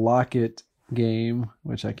Tyler Lockett game,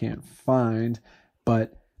 which I can't find,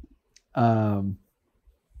 but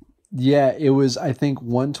yeah, it was, I think,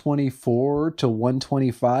 124 to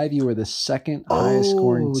 125. You were the second highest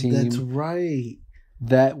scoring team. That's right.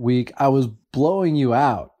 That week. I was blowing you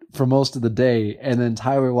out for most of the day, and then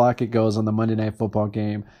Tyler Lockett goes on the Monday Night Football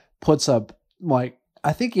game, puts up, like,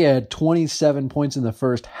 I think he had 27 points in the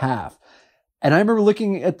first half. And I remember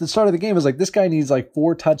looking at the start of the game, I was like, this guy needs like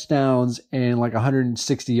 4 touchdowns and like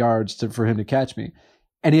 160 yards for him to catch me.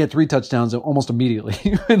 And he had 3 touchdowns almost immediately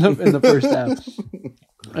in the first half.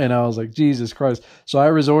 And I was like, Jesus Christ. So I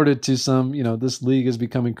resorted to some, this league has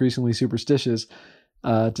become increasingly superstitious,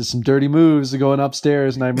 to some dirty moves, going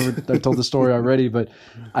upstairs. And I remember I told the story already, but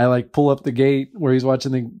I like pull up the gate where he's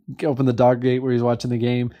open the dog gate where he's watching the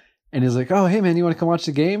game. And he's like, oh, hey, man, you want to come watch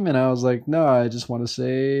the game? And I was like, no, I just want to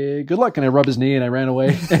say good luck. And I rubbed his knee and I ran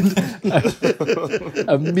away. And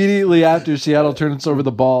immediately after, Seattle turns over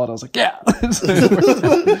the ball. And I was like, yeah.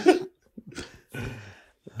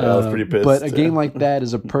 I was pretty pissed. But a game like that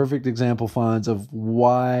is a perfect example, Fonz, of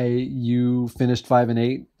why you finished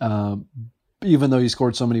 5-8, even though you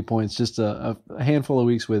scored so many points. Just a handful of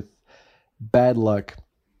weeks with bad luck.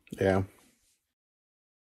 Yeah.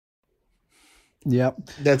 Yep.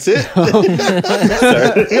 That's it.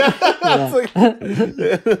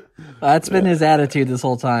 That's been his attitude this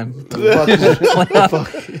whole time.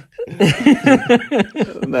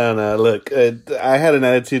 No. Look, I had an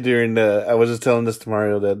attitude during I was just telling this to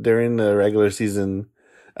Mario that during the regular season,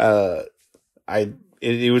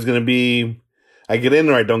 it was going to be, I get in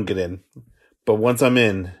or I don't get in. But once I'm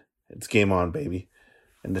in, it's game on, baby.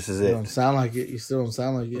 And this is it. You don't sound like it. You still don't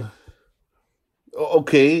sound like it.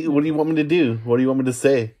 Okay, what do you want me to do? What do you want me to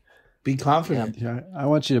say? Be confident. Yeah, I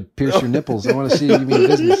want you to pierce your nipples. I want to see you mean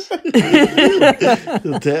business. Damn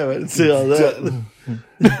it. See all that.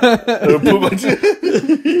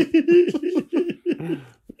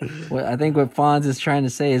 Well, I think what Fonz is trying to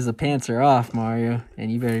say is the pants are off, Mario,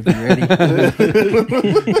 and you better be ready.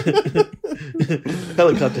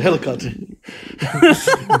 Helicopter.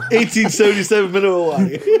 1877 mineral water.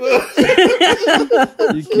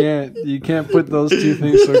 You can't put those two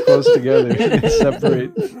things so close together and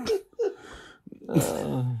separate.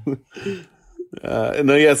 So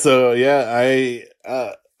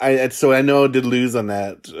I know I did lose on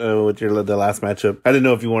that with the last matchup. I didn't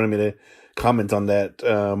know if you wanted me to comment on that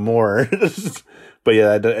more, but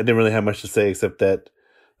yeah, I didn't really have much to say except that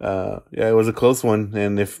it was a close one,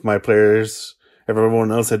 and if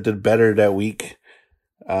everyone else had did better that week,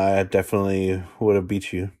 I definitely would have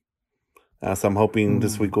beat you. So I'm hoping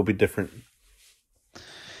this week will be different.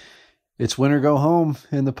 It's win or go home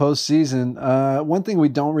in the postseason. One thing we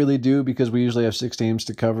don't really do, because we usually have 6 games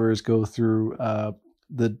to cover, is go through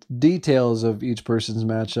the details of each person's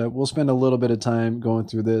matchup. We'll spend a little bit of time going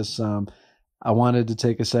through this. I wanted to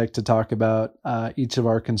take a sec to talk about each of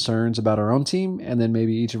our concerns about our own team, and then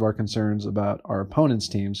maybe each of our concerns about our opponent's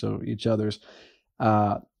team, so each other's.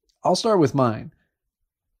 I'll start with mine.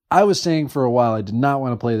 I was saying for a while I did not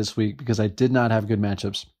want to play this week because I did not have good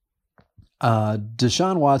matchups.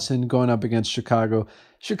 Deshaun Watson going up against Chicago.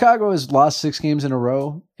 Chicago has lost 6 games in a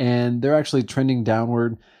row, and they're actually trending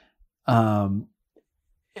downward. And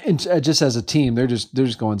just as a team, they're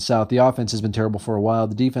just going south. The offense has been terrible for a while.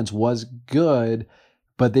 The defense was good,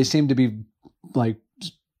 but they seem to be like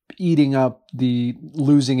eating up the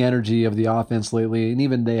losing energy of the offense lately, and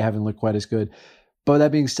even they haven't looked quite as good. But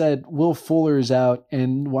that being said, Will Fuller is out,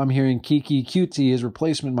 and I'm hearing Kiki Cutie, his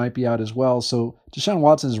replacement, might be out as well. So Deshaun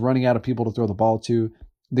Watson is running out of people to throw the ball to.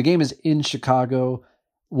 The game is in Chicago.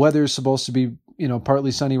 Weather is supposed to be,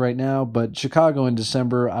 partly sunny right now, but Chicago in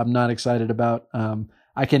December, I'm not excited about.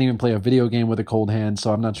 I can't even play a video game with a cold hand,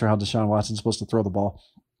 so I'm not sure how Deshaun Watson's supposed to throw the ball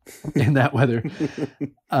in that weather.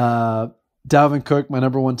 Dalvin Cook, my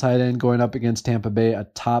number 1 tight end, going up against Tampa Bay, a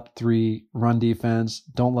top 3 run defense.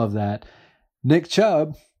 Don't love that. Nick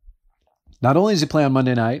Chubb, not only does he play on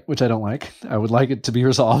Monday night, which I don't like, I would like it to be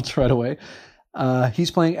resolved right away.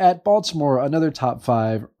 He's playing at Baltimore, another top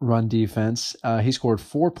 5 run defense. He scored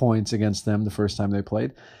 4 points against them the first time they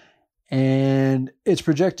played. And it's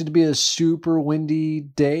projected to be a super windy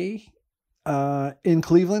day in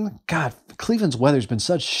Cleveland. God, Cleveland's weather's been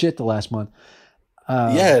such shit the last month.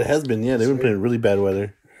 Yeah, it has been. Yeah, they've been playing really bad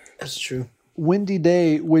weather. That's true. Windy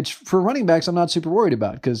day, which for running backs, I'm not super worried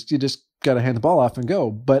about because you just got to hand the ball off and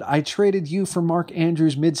go. But I traded you for Mark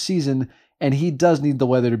Andrews mid-season, and he does need the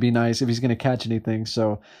weather to be nice if he's going to catch anything.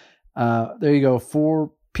 So there you go.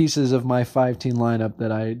 4 pieces of my 5-team lineup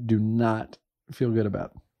that I do not feel good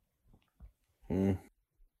about. Well,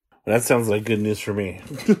 that sounds like good news for me.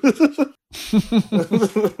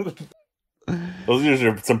 Those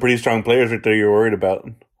are some pretty strong players right there you're worried about.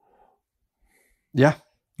 Yeah.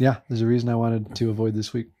 There's a reason I wanted to avoid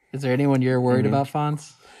this week. Is there anyone you're worried about,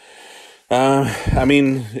 Fonz? I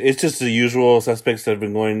mean, it's just the usual suspects that have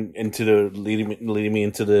been going into the leading me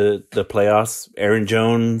into the playoffs. Aaron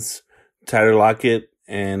Jones, Tyler Lockett,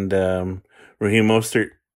 and Raheem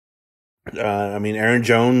Mostert. I mean, Aaron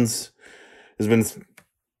Jones has been.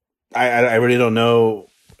 I really don't know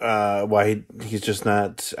why he's just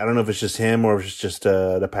not. I don't know if it's just him or if it's just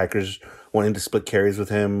the Packers wanting to split carries with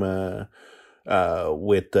him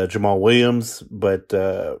with Jamal Williams, but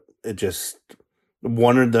it just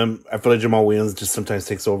one of them. I feel like Jamal Williams just sometimes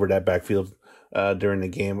takes over that backfield during the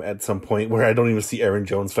game at some point where I don't even see Aaron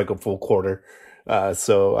Jones for like a full quarter.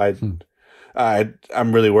 So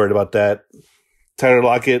I'm really worried about that. Tyler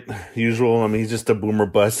Lockett, usual. I mean, he's just a boomer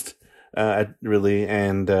bust. Really,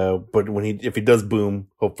 and but if he does boom,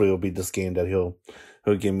 hopefully it'll be this game that he'll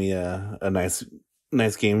give me a nice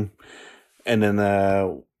game. And then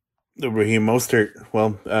the Raheem Mostert,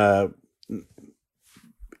 well,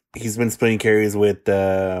 he's been splitting carries with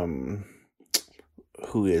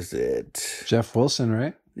who is it? Jeff Wilson,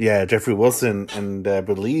 right? Yeah, Jeffrey Wilson, and I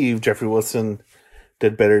believe Jeffrey Wilson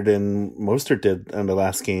did better than Mostert did on the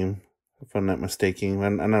last game, if I'm not mistaken.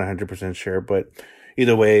 I'm not 100% sure, but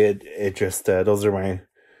either way, it just those are my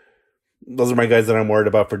guys that I'm worried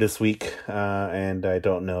about for this week, and I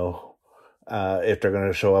don't know if they're going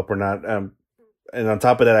to show up or not. And on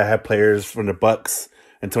top of that, I have players from the Bucks,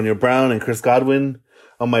 Antonio Brown and Chris Godwin,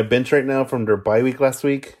 on my bench right now from their bye week last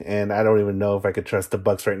week, and I don't even know if I could trust the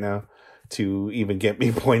Bucks right now to even get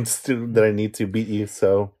me points that I need to beat you.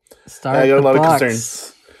 So I got a lot of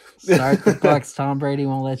concerns. Start the Bucks. Tom Brady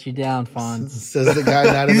won't let you down, Fonz. Says the guy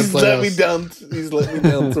not in the playoffs. He's let me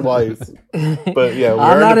down twice. But yeah,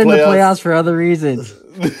 I'm not in the playoffs for other reasons.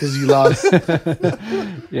 Because you lost.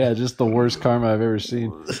 Yeah, just the worst karma I've ever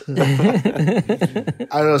seen. I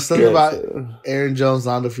don't know, something about Aaron Jones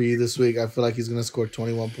Londa for you this week. I feel like he's going to score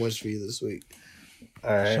 21 points for you this week.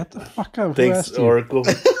 All right. Shut the fuck up. Thanks, Oracle.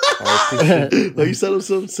 You said I'm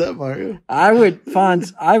so upset, Mario. I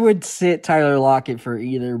would sit Tyler Lockett for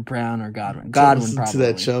either Brown or Godwin. Godwin probably. To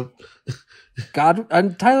that chump.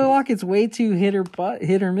 Tyler Lockett's way too hit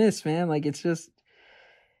or miss, man. Like it's just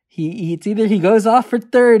it's either he goes off for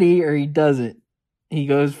 30 or he doesn't. He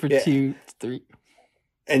goes for 2, 3.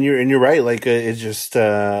 And you're right. Like it's just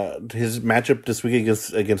his matchup this week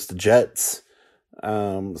against the Jets,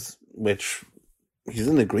 which he's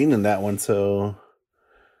in the green in that one. So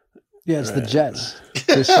yeah, it's the Jets.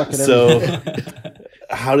 They suck at so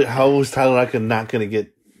how is Tyler Lockett not going to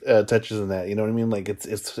get touches in that? You know what I mean? Like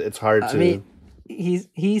it's hard to. I mean,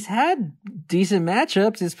 he's had decent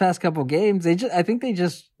matchups his past couple games. I think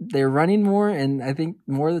they're running more, and I think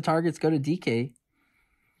more of the targets go to DK.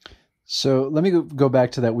 So let me go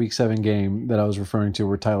back to that Week 7 game that I was referring to,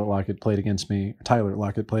 where Tyler Lockett played against me,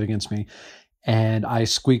 and I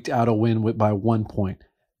squeaked out a win by 1 point.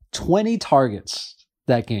 20 targets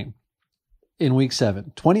that game in Week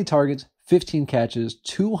 7. 20 targets, 15 catches,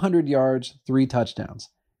 200 yards, 3 touchdowns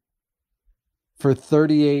for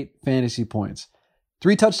 38 fantasy points.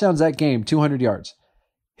 3 touchdowns that game, 200 yards.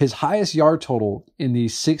 His highest yard total in the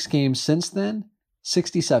 6 games since then,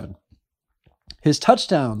 67. His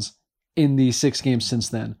touchdowns in the 6 games since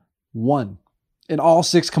then, 1 in all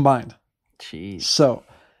 6 combined. Jeez. So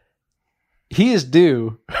he is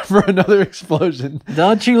due for another explosion.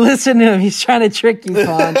 Don't you listen to him. He's trying to trick you,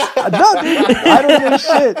 Fonz. I don't give a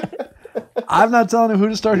shit. I'm not telling him who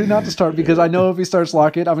to start, who not to start, because I know if he starts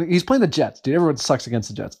Lockett, he's playing the Jets. Dude, everyone sucks against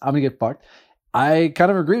the Jets. I'm going to get fucked. I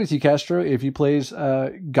kind of agree with you, Castro. If he plays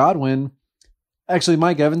Godwin, actually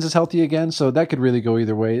Mike Evans is healthy again, so that could really go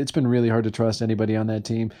either way. It's been really hard to trust anybody on that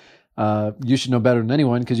team. You should know better than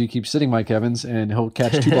anyone because you keep sitting Mike Evans and he'll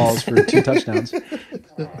catch 2 balls for 2 touchdowns.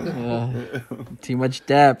 Too much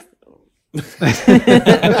depth. There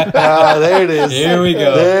it is. Here we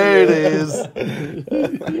go. There it is.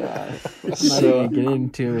 I'm not even get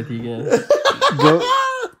into it with you guys.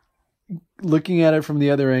 Looking at it from the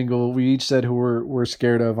other angle, we each said who we're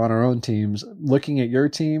scared of on our own teams. Looking at your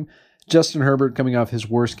team, Justin Herbert coming off his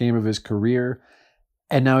worst game of his career.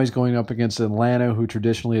 And now he's going up against Atlanta, who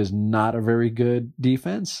traditionally is not a very good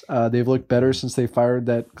defense. They've looked better since they fired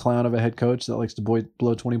that clown of a head coach that likes to blow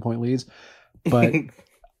 20-point leads. But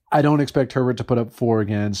I don't expect Herbert to put up 4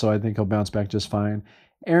 again, so I think he'll bounce back just fine.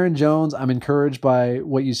 Aaron Jones, I'm encouraged by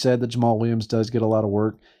what you said that Jamal Williams does get a lot of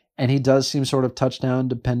work. And he does seem sort of touchdown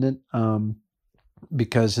dependent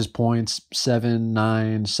because his points, 7,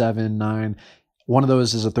 9, 7, 9. One of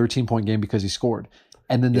those is a 13-point game because he scored.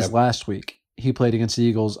 And then this last week, he played against the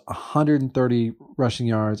Eagles, 130 rushing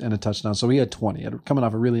yards and a touchdown. So he had 20, coming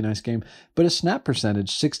off a really nice game. But his snap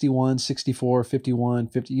percentage, 61, 64, 51,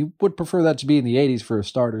 50. You would prefer that to be in the 80s for a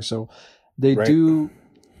starter. So they do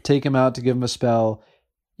take him out to give him a spell.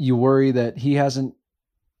 You worry that he hasn't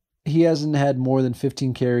had more than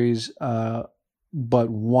 15 carries but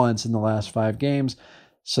once in the last 5 games.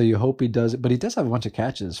 So you hope he does it. But he does have a bunch of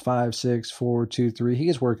catches, 5, 6, 4, 2, 3. He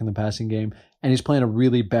gets work in the passing game. And he's playing a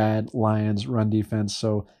really bad Lions run defense.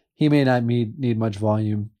 So he may not need much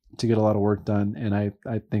volume to get a lot of work done. And I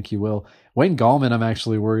think he will. Wayne Gallman, I'm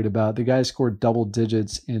actually worried about. The guy scored double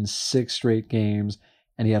digits in 6 straight games.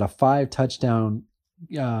 And he had a 5-touchdown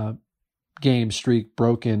game streak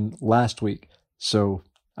broken last week. So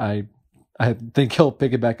I think he'll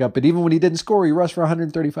pick it back up. But even when he didn't score, he rushed for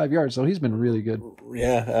 135 yards. So he's been really good.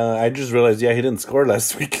 Yeah, I just realized, he didn't score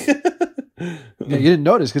last week. Yeah, you didn't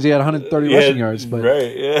notice because he had 130 rushing yards. But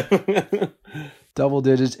right, yeah. double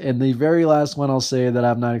digits. And the very last one I'll say that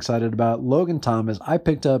I'm not excited about, Logan Thomas. I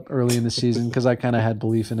picked up early in the season because I kind of had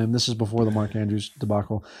belief in him. This is before the Mark Andrews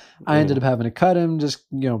debacle. I ended up having to cut him, just,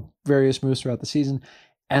 various moves throughout the season.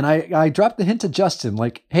 And I dropped the hint to Justin,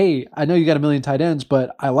 like, hey, I know you got a million tight ends,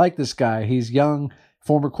 but I like this guy. He's young,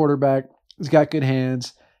 former quarterback. He's got good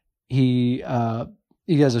hands. He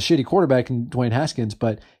has a shitty quarterback in Dwayne Haskins,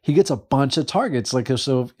 but he gets a bunch of targets. Like,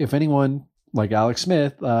 so if anyone like Alex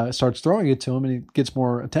Smith starts throwing it to him and he gets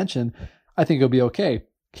more attention, I think he'll be okay.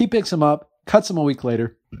 He picks him up, cuts him a week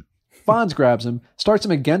later. Fonz grabs him, starts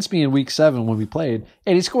him against me in week 7 when we played,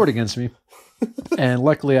 and he scored against me. And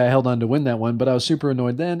luckily I held on to win that one, but I was super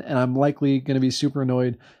annoyed then, and I'm likely going to be super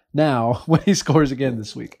annoyed now when he scores again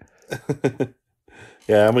this week.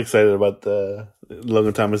 Yeah, I'm excited about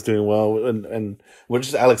Logan Thomas doing well, and we're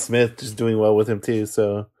just Alex Smith just doing well with him too.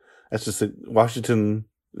 So that's just Washington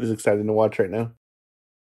is exciting to watch right now.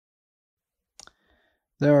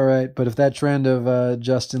 They're all right, but if that trend of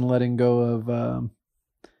Justin letting go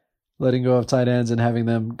of tight ends and having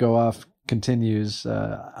them go off continues,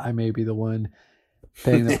 I may be the one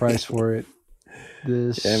paying the price for it.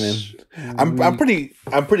 I'm pretty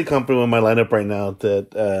confident with my lineup right now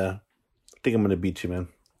that I think I'm going to beat you, man.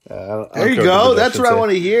 There you go. That's what I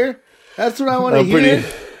want to hear. That's what I want to hear.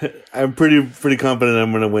 I'm pretty confident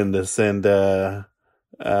I'm going to win this, and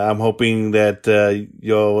I'm hoping that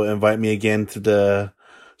you'll invite me again to the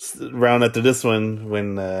round after this one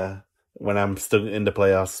when I'm still in the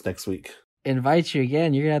playoffs next week. Invite you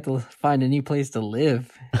again. You're going to have to find a new place to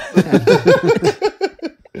live.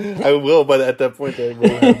 I will, but at that point, I will.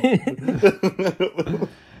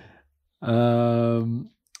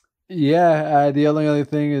 The only other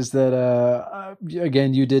thing is that,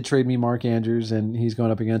 again, you did trade me Mark Andrews, and he's going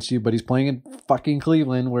up against you, but he's playing in fucking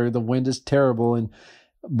Cleveland where the wind is terrible, and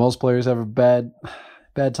most players have a bad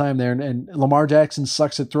time there. And Lamar Jackson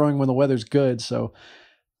sucks at throwing when the weather's good. So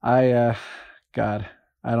I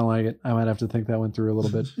don't like it. I might have to think that one through a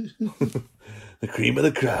little bit. The cream of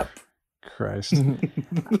the crop. Christ.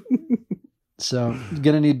 So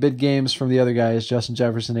gonna need big games from the other guys, Justin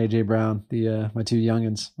Jefferson, AJ Brown, my two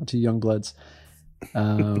youngins, my two young bloods.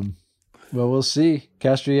 Well, we'll see.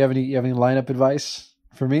 Castro, you have any lineup advice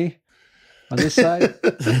for me on this side?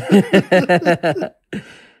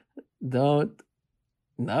 No,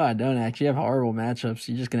 I don't actually have horrible matchups.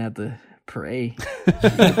 You're just gonna have to pray.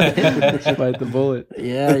 Bite the bullet.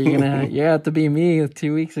 Yeah, you have to be me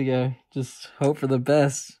 2 weeks ago. Just hope for the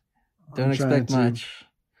best. Don't expect much.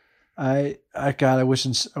 I wish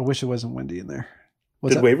it wasn't windy in there.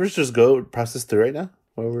 Did waivers just go process through right now?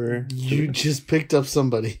 You just picked up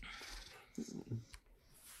somebody.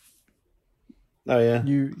 Oh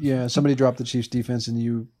yeah. Somebody dropped the Chiefs defense and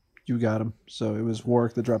you got him. So it was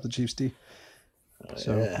Warwick that dropped the Chiefs D.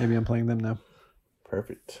 Maybe I'm playing them now.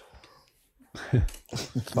 Perfect.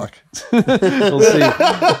 Fuck. We'll see.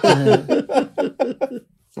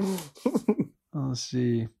 Let's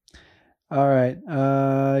see. All right.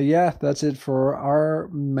 That's it for our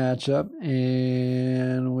matchup.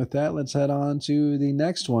 And with that, let's head on to the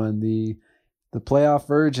next one. The playoff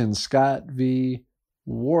virgin, Scott v.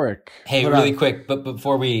 Warwick. Hey, really quick, but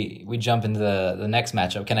before we jump into the next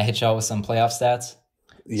matchup, can I hit y'all with some playoff stats?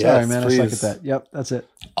 Yes, Sorry, man. please. I suck at that. Yep, that's it.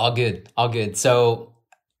 All good. All good. So,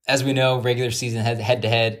 as we know, regular season head to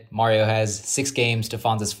head, Mario has 6 games to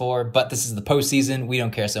Fonz's 4, but this is the postseason. We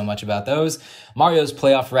don't care so much about those. Mario's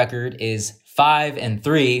playoff record is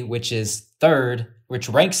 5-3, which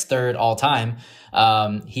ranks third all time.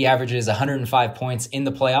 He averages 105 points in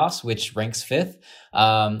the playoffs, which ranks 5th.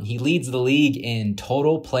 He leads the league in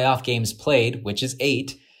total playoff games played, which is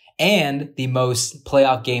 8, and the most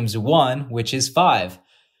playoff games won, which is 5.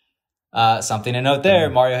 Something to note there,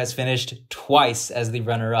 Mario has finished twice as the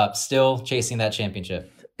runner-up, still chasing that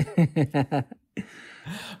championship.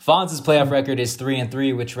 Fonz's playoff record is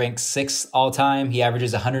 3-3, which ranks 6th all-time. He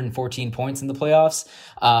averages 114 points in the playoffs.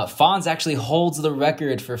 Fonz actually holds the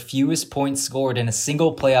record for fewest points scored in a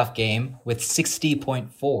single playoff game with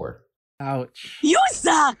 60.4. Ouch. You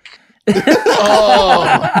suck.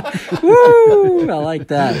 Woo! I like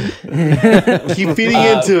that. Keep feeding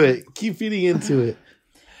into it. Keep feeding into it.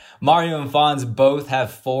 Mario and Fonz both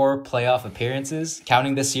have 4 playoff appearances,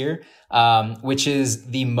 counting this year, which is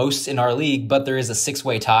the most in our league, but there is a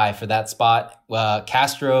 6-way tie for that spot.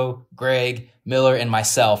 Castro, Greg, Miller, and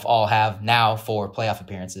myself all have now 4 playoff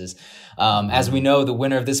appearances. As we know, the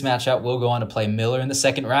winner of this matchup will go on to play Miller in the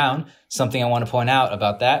second round. Something I want to point out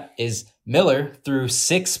about that is Miller, through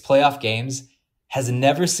 6 playoff games, has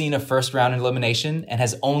never seen a first round elimination and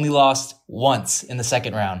has only lost once in the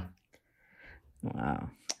second round. Wow.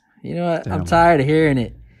 You know what? Damn. I'm tired of hearing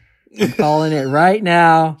it. I'm calling it right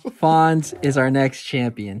now. Fonz is our next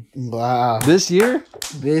champion. Wow. This year,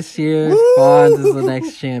 This year, Fonz is the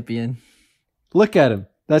next champion. look at him.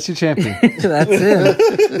 That's your champion. That's him.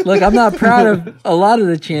 Look, I'm not proud of a lot of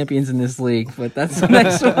the champions in this league, but that's the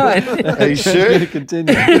next one. Are you sure?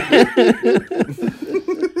 Continue.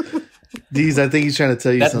 Deez, I think he's trying to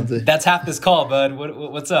tell you something. That's half this call, bud.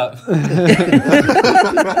 What's up?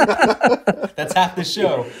 That's half the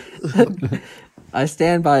show. I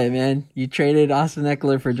stand by it, man. You traded Austin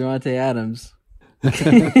Eckler for Javonte Adams.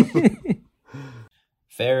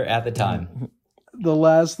 Fair at the time. The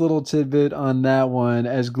last little tidbit on that one,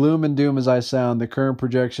 as gloom and doom as I sound, the current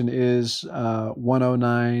projection is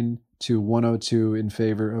 109 to 102 in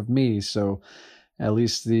favor of me. So at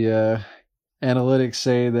least the analytics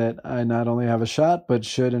say that I not only have a shot, but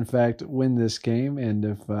should in fact win this game. And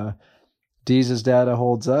if Deez's data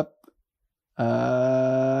holds up,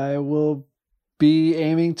 I will be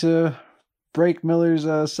aiming to break Miller's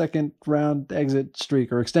second round exit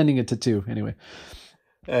streak, or extending it to 2 anyway.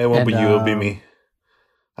 It won't be And, you, it'll be me.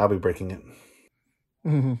 I'll be breaking it.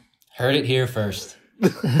 Mhm. Heard it here first.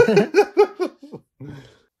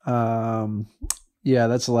 Yeah,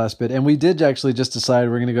 that's the last bit. And we did actually just decide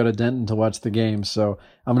we're going to go to Denton to watch the game. So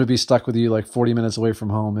I'm going to be stuck with you like 40 minutes away from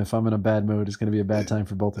home. If I'm in a bad mood, it's going to be a bad time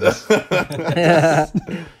for both of us.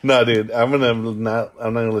 No, dude, I'm not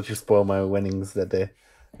gonna let you spoil my winnings that day.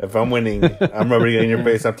 If I'm winning, I'm rubbing it in your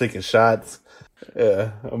face. I'm taking shots.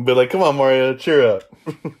 Yeah, I'm gonna be like, "Come on, Mario, cheer up."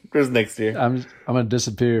 Where's next year? I'm going to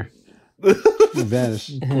disappear.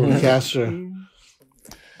 Vanish. Poor Castro.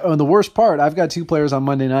 Oh, and the worst part, I've got 2 players on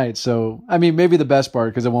Monday night. So, I mean, maybe the best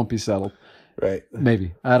part because it won't be settled. Right.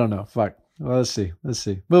 Maybe. I don't know. Fuck. Well, let's see.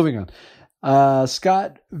 Moving on.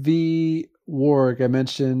 Scott v. Warwick. I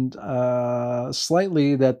mentioned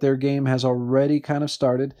slightly that their game has already kind of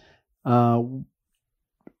started.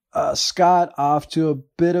 Scott off to a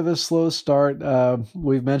bit of a slow start.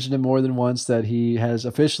 We've mentioned it more than once that he has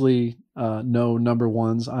officially no number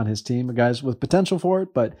ones on his team, guys with potential for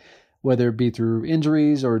it, but whether it be through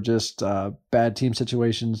injuries or just bad team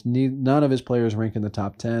situations, none of his players rank in the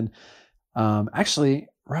top 10. Actually,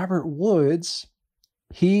 Robert Woods,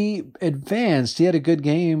 he advanced. He had a good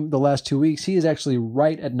game the last 2 weeks. He is actually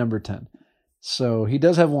right at number 10. So he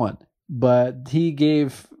does have 1, but he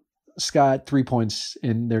gave Scott 3 points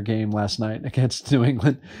in their game last night against New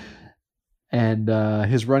England. And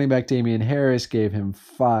his running back, Damian Harris, gave him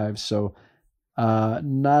 5. So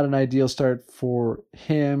not an ideal start for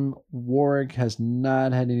him. Warwick has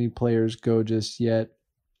not had any players go just yet.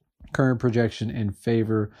 Current projection in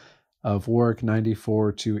favor of Warwick,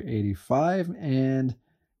 94 to 85. And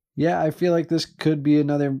yeah, I feel like this could be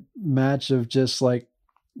another match of just like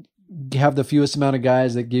have the fewest amount of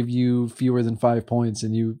guys that give you fewer than 5 points,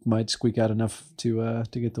 and you might squeak out enough to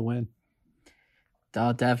get the win.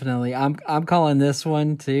 Oh, definitely. I'm calling this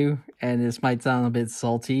one too, and this might sound a bit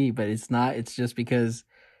salty, but it's not. It's just because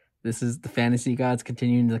this is the fantasy gods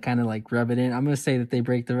continuing to kind of like rub it in. I'm going to say that they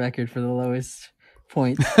break the record for the lowest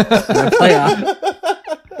points in the playoff.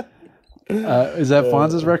 Is that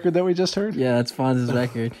Fonz's record that we just heard? Yeah, that's Fonz's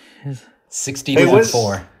record.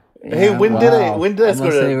 60.4. Hey, when did I I'm score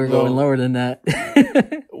gonna say that we're low? going lower than that.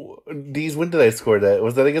 Deez, when did I score that?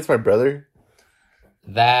 Was that against my brother?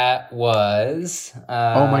 That was.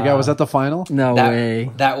 Oh my God, was that the final? No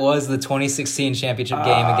way. That was the 2016 championship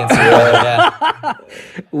game against the yeah.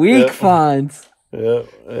 Weak Yep. Fonz. Yeah,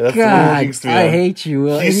 that's God, the jinxed me I up. hate you.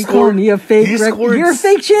 He And you scored- calling me a fake he record? scored You're a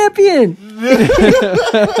fake champion.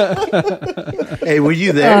 Hey, were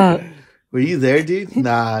you there? Were you there, dude?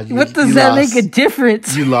 Nah. What does you that lost. make a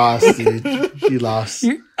difference? You lost, dude. You lost.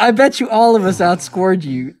 I bet you all of us outscored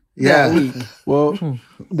you. Yeah. That week. Well,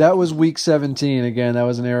 that was week 17. Again, that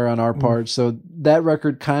was an error on our part. So that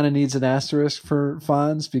record kind of needs an asterisk for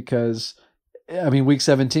Fonz because, I mean, week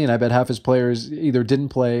 17, I bet half his players either didn't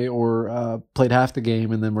play or played half the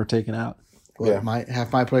game and then were taken out. What, Yeah.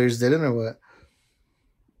 half my players didn't, or what?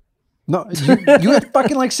 No, you had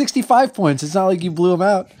fucking like 65 points. It's not like you blew them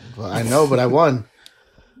out. Well, I know, but I won.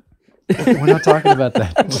 We're not talking about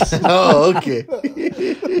that. Oh, okay.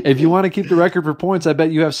 If you want to keep the record for points, I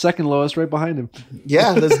bet you have second lowest right behind him.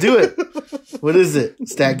 Yeah, let's do it. What is it,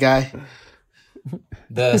 stat guy?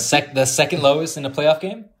 The second lowest in a playoff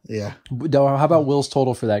game. Yeah. How about Will's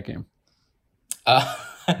total for that game?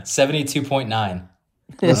 72.9.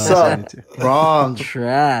 What's up? Wrong.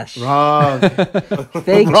 Trash. Wrong.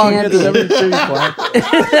 Fake Wrong end of champion. every flag.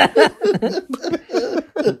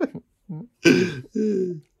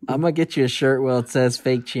 I'm gonna get you a shirt where it says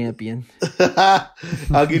 "fake champion."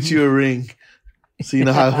 I'll get you a ring. So you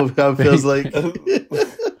know how it feels like.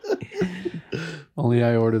 Only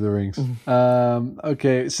I order the rings.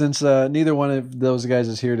 Okay, since neither one of those guys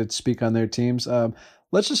is here to speak on their teams,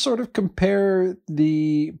 let's just sort of compare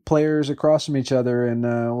the players across from each other, and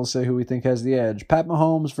we'll say who we think has the edge. Pat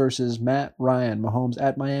Mahomes versus Matt Ryan. Mahomes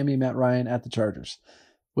at Miami, Matt Ryan at the Chargers.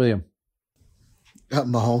 William.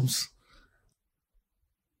 Mahomes.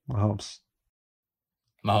 Mahomes.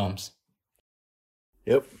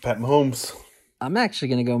 Yep, Pat Mahomes. I'm actually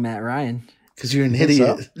gonna go Matt Ryan. Because you're an Think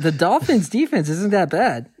so? idiot. The Dolphins' defense isn't that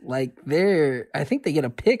bad. Like I think they get a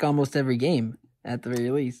pick almost every game at the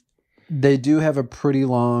very least. They do have a pretty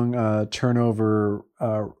long turnover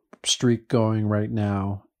streak going right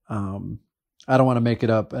now. I don't want to make it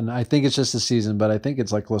up, and I think it's just a season, but I think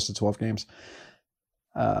it's like close to 12 games.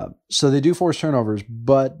 So they do force turnovers,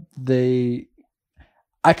 but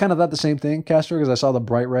I kind of thought the same thing, Castro, because I saw the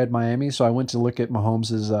bright red Miami, so I went to look at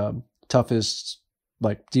Mahomes' toughest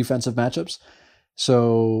like defensive matchups.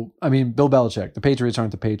 So, I mean, Bill Belichick, the Patriots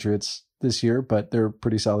aren't the Patriots this year, but they're a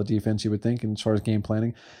pretty solid defense, you would think, as far as game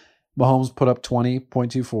planning. Mahomes put up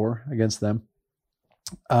 20.24 against them.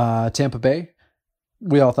 Tampa Bay,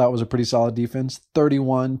 we all thought was a pretty solid defense,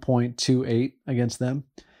 31.28 against them.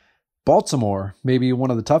 Baltimore, maybe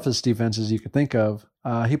one of the toughest defenses you could think of,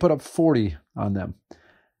 he put up 40 on them.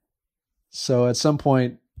 So at some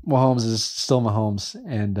point, Mahomes is still Mahomes,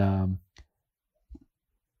 and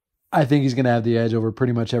I think he's going to have the edge over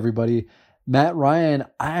pretty much everybody. Matt Ryan,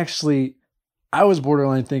 I was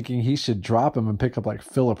borderline thinking he should drop him and pick up like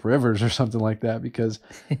Phillip Rivers or something like that, because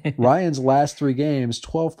Ryan's last 3 games,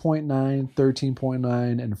 12.9,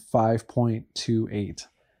 13.9, and 5.28.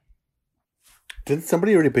 Didn't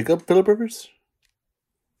somebody already pick up Phillip Rivers?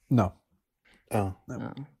 No. Oh.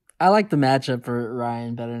 I like the matchup for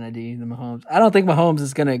Ryan better than I do the Mahomes. I don't think Mahomes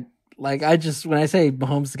is gonna when I say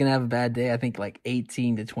Mahomes is gonna have a bad day, I think like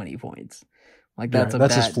 18 to 20 points. Like that's Right,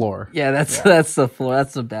 that's his floor. Yeah, that's the floor.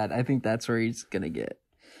 That's the bad. I think that's where he's gonna get.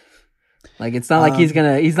 Like it's not like he's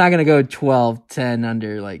not gonna go 12, 10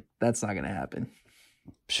 under. Like that's not gonna happen.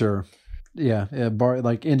 Sure. Yeah.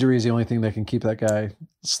 Like injury is the only thing that can keep that guy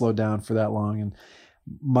slowed down for that long. And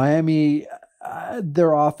Miami,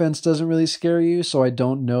 their offense doesn't really scare you, so I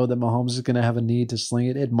don't know that Mahomes is going to have a need to sling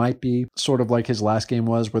it. It might be sort of like his last game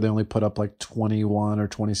was, where they only put up like 21 or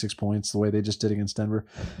 26 points the way they just did against Denver,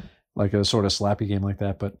 like a sort of slappy game like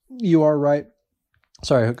that. But you are right.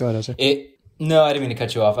 Sorry, go ahead, Jose. No, I didn't mean to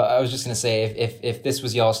cut you off. I was just going to say, if this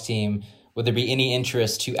was y'all's team, would there be any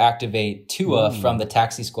interest to activate Tua from the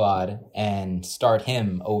taxi squad and start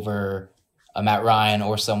him over a Matt Ryan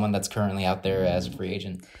or someone that's currently out there as a free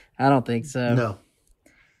agent? I don't think so.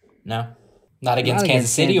 No? Not against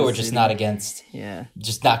Kansas City, or just not against... Yeah.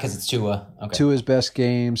 Just not because it's Tua? Okay. Tua's best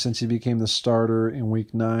game since he became the starter in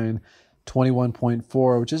week 9,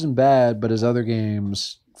 21.4, which isn't bad, but his other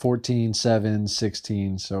games, 14, 7,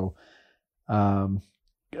 16. So,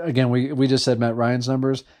 again, we just said Matt Ryan's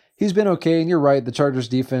numbers. He's been okay, and you're right. The Chargers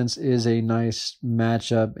defense is a nice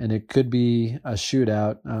matchup, and it could be a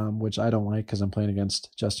shootout, which I don't like because I'm playing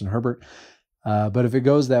against Justin Herbert. But if it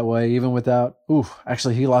goes that way, even without,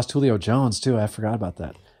 actually he lost Julio Jones too. I forgot about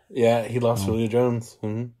that. Yeah, he lost Julio Jones.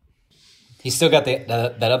 Mm-hmm. He's still got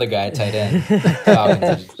that other guy tight end.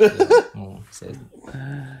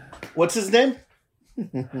 What's his name?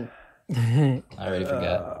 I already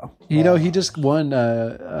forgot. He just won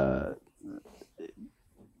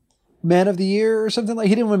Man of the Year or something. Like,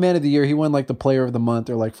 he didn't win Man of the Year. He won like the Player of the Month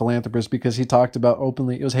or like Philanthropist, because he talked about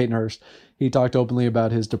openly. It was Hayden Hurst. He talked openly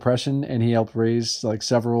about his depression, and he helped raise like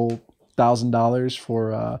several $1,000s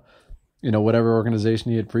for whatever organization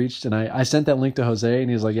he had preached. And I sent that link to Jose, and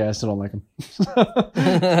he was like, "Yeah, I still don't like him."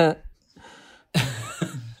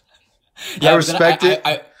 Yeah, I respect it.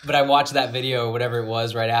 But I watched that video or whatever it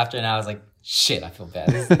was right after, and I was like, "Shit, I feel bad.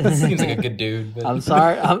 This seems like a good dude." But... I'm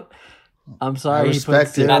sorry. I'm sorry. He put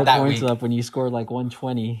respect it. 0 Not that points weak. up when you scored like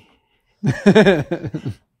 120.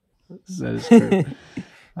 That is true.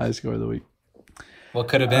 High score of the week. What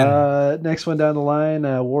could have been? Next one down the line,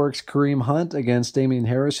 Warwick's Kareem Hunt against Damian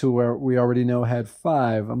Harris, who we already know had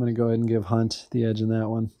 5. I'm going to go ahead and give Hunt the edge in that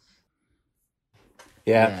one.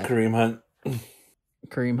 Yeah, Kareem Hunt.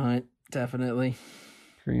 Kareem Hunt, definitely.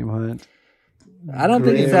 Kareem Hunt. I don't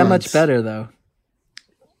think he's that much better though.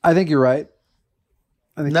 I think you're right.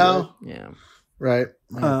 No. Yeah. Right.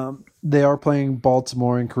 They are playing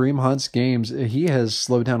Baltimore, and Kareem Hunt's games, he has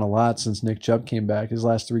slowed down a lot since Nick Chubb came back. His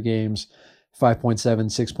last 3 games, 5.7,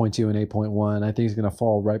 6.2, and 8.1. I think he's going to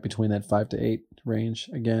fall right between that 5 to 8 range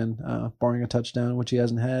again, barring a touchdown, which he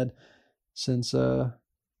hasn't had since in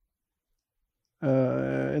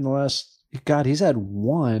the last. God, he's had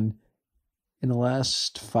 1 in the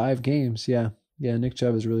last 5 games. Yeah, Nick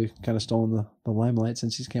Chubb has really kind of stolen the limelight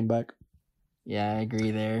since he's came back. Yeah, I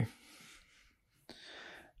agree there.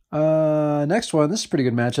 Next one. This is a pretty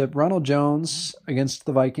good matchup. Ronald Jones against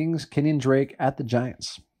the Vikings. Kenyon Drake at the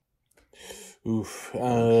Giants. Oof.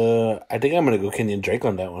 I think I'm gonna go Kenyon Drake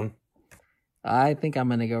on that one. I think I'm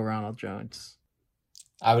gonna go Ronald Jones.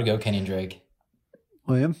 I would go Kenyon Drake.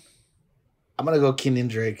 William? I'm gonna go Kenyon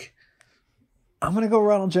Drake. I'm going to go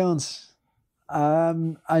Ronald Jones.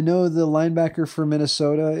 I know the linebacker for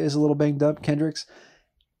Minnesota is a little banged up, Kendricks,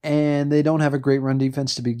 and they don't have a great run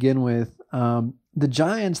defense to begin with. The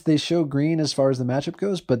Giants, they show green as far as the matchup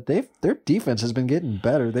goes, but their defense has been getting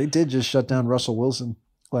better. They did just shut down Russell Wilson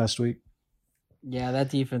last week. Yeah, that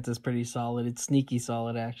defense is pretty solid. It's sneaky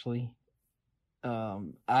solid, actually.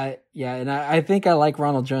 I think I like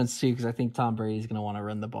Ronald Jones too, because I think Tom Brady's going to want to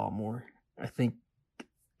run the ball more. I think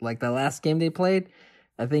like the last game they played,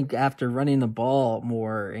 I think after running the ball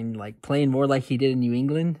more and like playing more like he did in New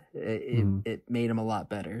England, it made him a lot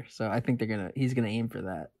better. So I think he's gonna aim for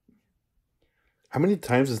that. How many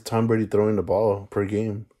times is Tom Brady throwing the ball per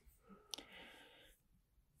game?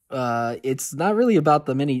 It's not really about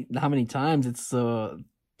how many times. It's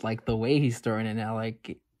like the way he's throwing it now.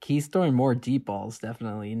 Like he's throwing more deep balls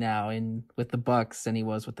definitely now with the Bucks than he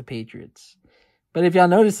was with the Patriots. But if y'all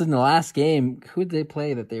noticed in the last game, who did they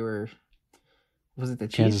play that they were? Was it the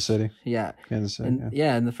Chiefs? Kansas City. Yeah. Kansas City. And,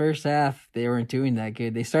 in the first half, they weren't doing that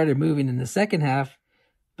good. They started moving in the second half,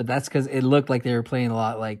 but that's because it looked like they were playing a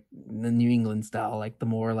lot like the New England style, like the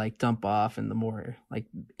more like dump off and the more like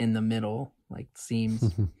in the middle, like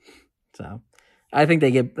seams. So I think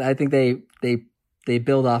they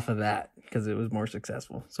build off of that because it was more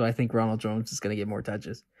successful. So I think Ronald Jones is going to get more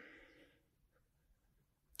touches.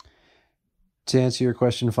 To answer your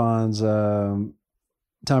question, Fonz,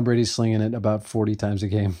 Tom Brady's slinging it about 40 times a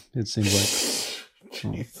game, it seems like.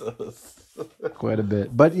 Jesus. Quite a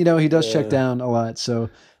bit. But, he does check down a lot.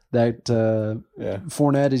 So that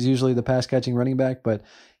Fournette is usually the pass-catching running back. But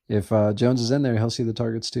if Jones is in there, he'll see the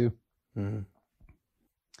targets too. Mm-hmm.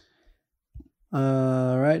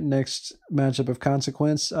 All right, next matchup of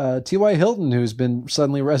consequence. T.Y. Hilton, who's been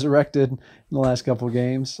suddenly resurrected in the last couple of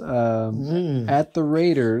games. At the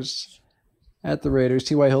Raiders.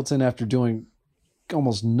 T.Y. Hilton, after doing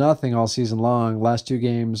almost nothing all season long, last 2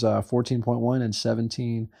 games, 14.1 and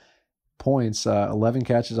 17 points, 11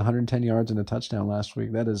 catches, 110 yards, and a touchdown last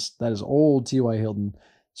week. That is old T.Y. Hilton.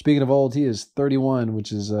 Speaking of old, he is 31,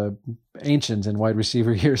 which is ancient in wide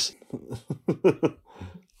receiver years.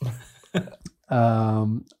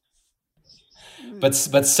 But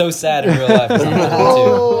so sad in real life. Too.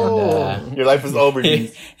 Your life is over.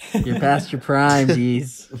 You're past your prime,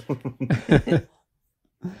 D's.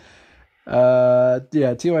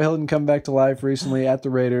 T.Y. Hilton come back to life recently at the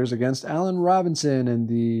Raiders against Allen Robinson and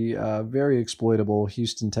the very exploitable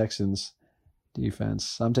Houston Texans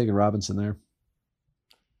defense. I'm taking Robinson there.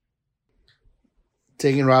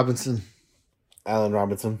 Taking Robinson. Allen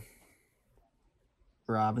Robinson.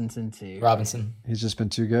 Robinson too. Robinson. He's just been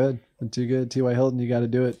too good. T.Y. Hilton, you got to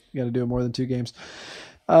do it. You got to do it more than 2 games.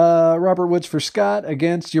 Robert Woods for Scott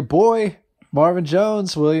against your boy Marvin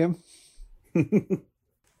Jones. William.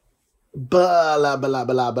 Blah, blah, blah,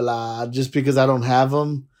 blah, blah. Just because I don't have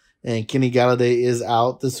him and Kenny Galladay is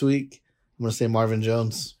out this week, I'm going to say Marvin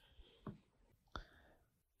Jones.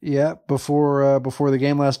 Yeah, before the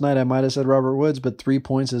game last night, I might have said Robert Woods, but 3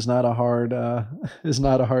 points is not a hard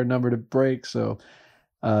number to break. So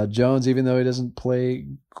Jones, even though he doesn't play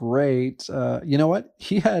great, you know what?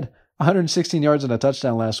 He had 116 yards and a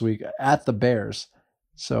touchdown last week at the Bears.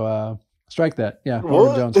 So strike that. Yeah,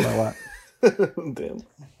 Marvin Jones by a lot. Damn.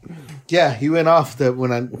 Yeah, he went off that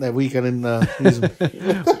week. I didn't use him.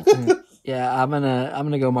 Yeah, I'm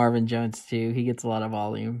gonna go Marvin Jones too. He gets a lot of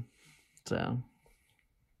volume. So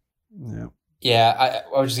Yeah. Yeah,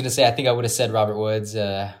 I was just gonna say I think I would have said Robert Woods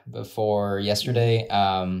before yesterday.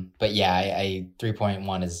 But yeah, I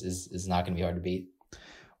 3.1 is not gonna be hard to beat.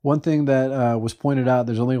 One thing that was pointed out,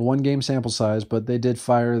 there's only a 1 game sample size, but they did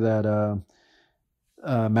fire that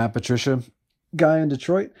Matt Patricia guy in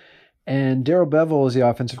Detroit. And Darrell Bevell is the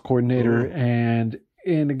offensive coordinator. And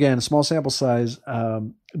again, small sample size,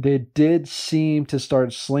 they did seem to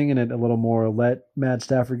start slinging it a little more, let Matt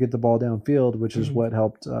Stafford get the ball downfield, which is what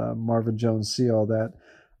helped Marvin Jones see all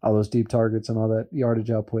those deep targets and all that yardage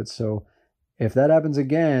output. So if that happens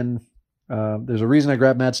again, there's a reason I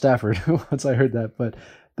grabbed Matt Stafford once I heard that. But if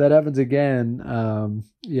that happens again,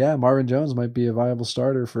 Marvin Jones might be a viable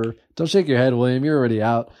starter for – don't shake your head, William. You're already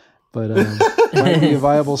out. But might be a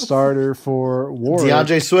viable starter for Warwick.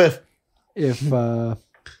 DeAndre Swift.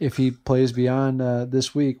 If he plays beyond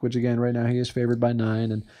this week, which again, right now he is favored by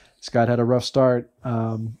 9, and Scott had a rough start.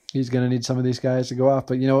 He's going to need some of these guys to go off.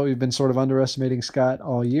 But you know what? We've been sort of underestimating Scott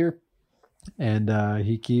all year, and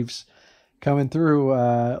he keeps coming through.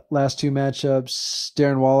 Last 2 matchups,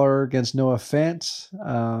 Darren Waller against Noah Fant.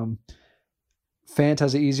 Fant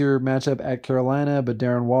has an easier matchup at Carolina, but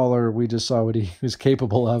Darren Waller, we just saw what he was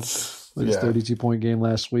capable of with his 32-point game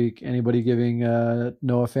last week. Anybody giving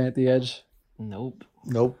Noah Fant the edge? nope.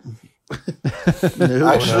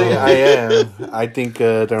 Actually, I am. I think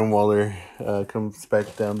Darren Waller comes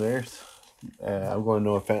back down there. I'm going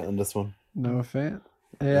Noah Fant on this one. Noah Fant?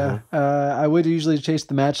 Yeah. I would usually chase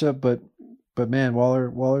the matchup, but man,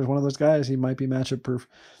 Waller's one of those guys. He might be matchup proof.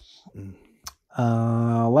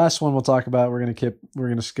 Last one we'll talk about. We're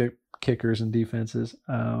gonna skip kickers and defenses.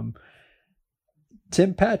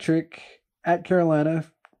 Tim Patrick at Carolina,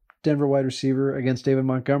 Denver wide receiver against David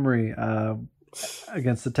Montgomery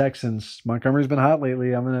against the Texans. Montgomery's been hot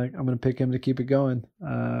lately. I'm gonna pick him to keep it going.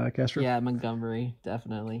 Castro. Yeah, Montgomery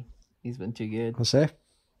definitely. He's been too good. Jose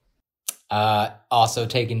Also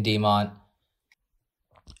taking Demont.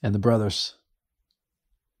 and the brothers.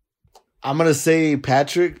 I'm going to say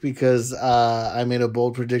Patrick because I made a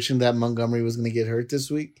bold prediction that Montgomery was going to get hurt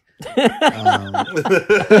this week. What kind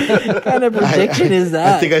of prediction is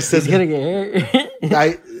that? I think I said he's gonna get hurt.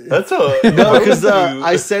 That's a no, because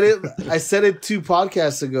I said it 2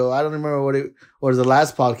 podcasts ago. I don't remember what was the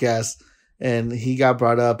last podcast, and he got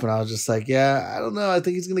brought up, and I was just like, yeah, I don't know. I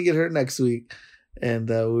think he's gonna get hurt next week, and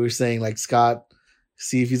we were saying like Scott,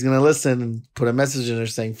 see if he's gonna listen and put a message in there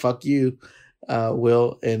saying fuck you,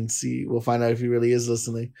 Will, and see we'll find out if he really is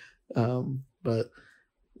listening. But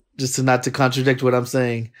just not to contradict what I'm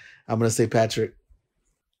saying, I'm gonna say Patrick.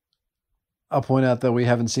 I'll point out that we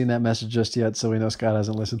haven't seen that message just yet, so we know Scott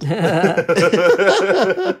hasn't listened.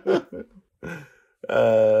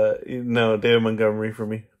 No, David Montgomery for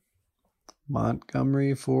me.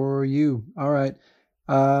 Montgomery for you. All right.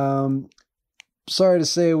 Sorry to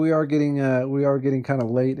say we are getting kind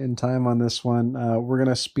of late in time on this one. We're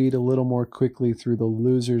gonna speed a little more quickly through the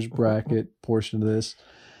losers bracket portion of this.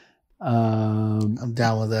 I'm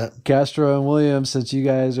down with that. Castro and Williams, since you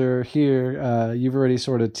guys are here, you've already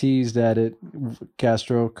sort of teased at it.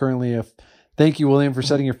 Castro, currently thank you, William, for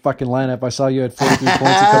setting your fucking lineup. I saw you had 43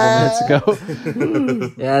 points a couple minutes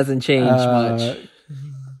ago. It hasn't changed much.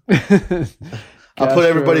 I'll put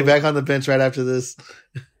everybody back on the bench right after this.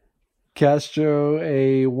 Castro,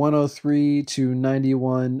 a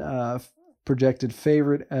 103-91 projected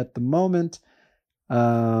favorite at the moment.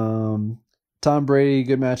 Tom Brady,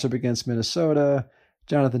 good matchup against Minnesota.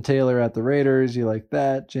 Jonathan Taylor at the Raiders. You like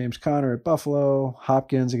that. James Conner at Buffalo.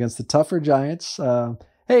 Hopkins against the tougher Giants.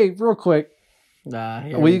 Hey, real quick.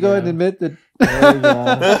 Will you go ahead and admit that?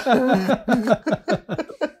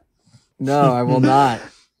 No, I will not.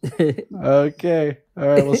 Okay. All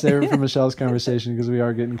right. We'll save it for Michelle's conversation because we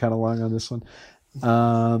are getting kind of long on this one.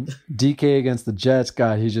 DK against the Jets.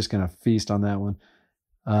 God, he's just going to feast on that one.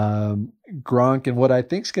 Gronk and what I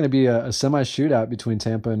think is going to be a semi shootout between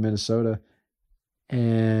Tampa and Minnesota,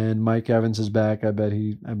 and Mike Evans is back. I bet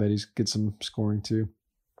he's get some scoring too.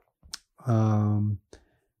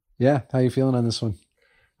 Yeah, how you feeling on this one?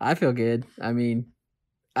 I feel good. I mean,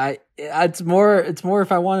 It's more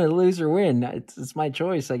if I want to lose or win. It's my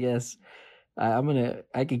choice, I guess.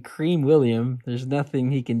 I could cream William. There's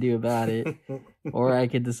nothing he can do about it. Or I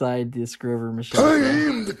could decide to screw over Michelle. I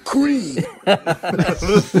am the cream.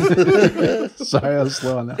 Sorry, I was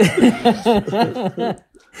slow on that.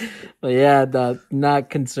 But yeah, not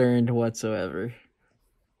concerned whatsoever.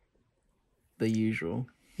 The usual.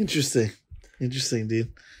 Interesting,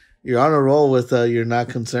 dude. You're on a roll with you're not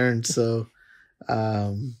concerned. So,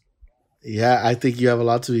 yeah, I think you have a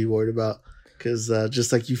lot to be worried about because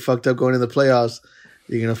just like you fucked up going in the playoffs,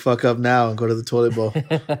 you're gonna fuck up now and go to the toilet bowl.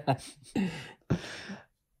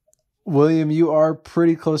 William, you are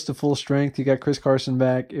pretty close to full strength. You got Chris Carson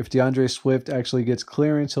back. If DeAndre Swift actually gets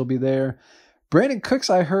clearance, he'll be there. Brandon Cooks,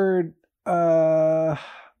 I heard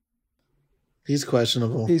he's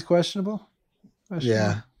questionable. He's questionable?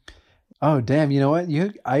 Yeah. Oh, damn. You know what?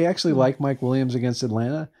 I actually like Mike Williams against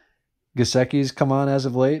Atlanta. Gesicki's come on as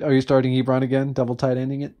of late. Are you starting Ebron again? Double tight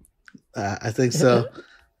ending it? I think so.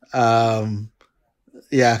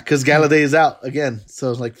 Yeah, because Galladay is out again.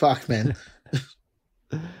 So it's like, fuck, man.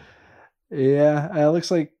 Yeah, it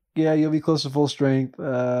looks like, you'll be close to full strength.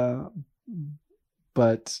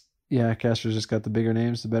 But, yeah, Castro's just got the bigger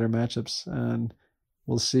names, the better matchups. And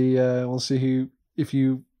we'll see if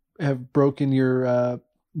you have broken your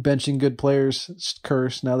benching good players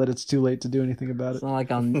curse now that it's too late to do anything about It's it. not like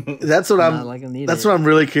I'm. That's what I'm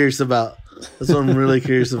really curious about. I'm really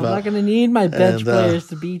curious about. I'm not gonna need my bench players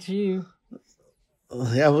to beat you.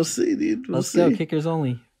 Yeah, we'll see, dude. Let's go, kickers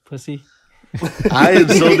only, pussy. I am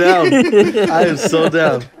so down. I am so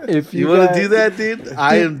down. If you want to do that, dude,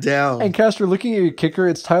 I am down. And Castro, looking at your kicker,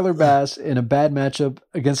 it's Tyler Bass in a bad matchup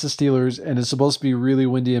against the Steelers, and it's supposed to be really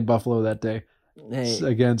windy in Buffalo that day. Hey,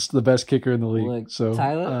 Against the best kicker in the league. look, So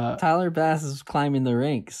Tyler Bass is climbing the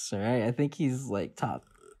ranks. All right, I think he's like top.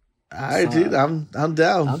 All right, dude, I'm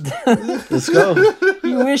down. I'm Let's go.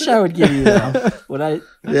 You wish I would give you that. Would I?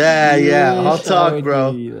 Yeah. I'll wish I talk, would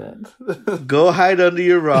bro. give you that. Go hide under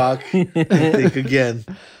your rock and think again.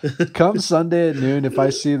 come Sunday at noon, if I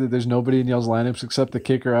see that there's nobody in y'all's lineups except the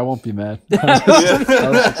kicker, I won't be mad. I'll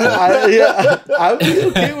be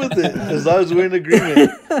okay with it as long as we're in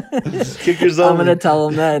agreement. Kickers only. I'm gonna tell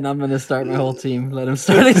him that, and I'm gonna start my whole team. Let him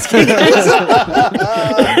start his kickers.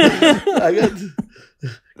 I got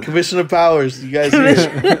Commissioner Powers. You guys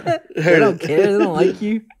heard They don't care. They don't like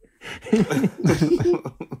you.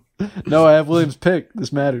 No, I have Williams' pick.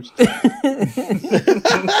 This matters.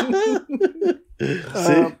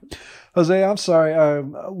 Jose, I'm sorry.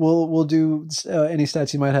 We'll do any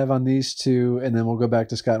stats you might have on these two, and then we'll go back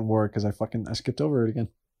to Scott and Warwick because I skipped over it again.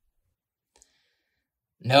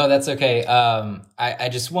 No, that's okay. I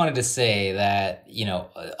just wanted to say that,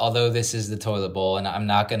 although this is the toilet bowl and I'm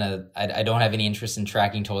not I don't have any interest in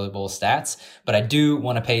tracking toilet bowl stats, but I do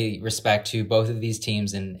want to pay respect to both of these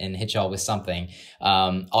teams and hit y'all with something.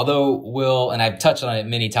 Although Will, and I've touched on it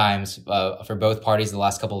many times, for both parties the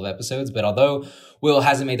last couple of episodes, but although Will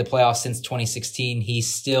hasn't made the playoffs since 2016, he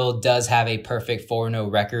still does have a perfect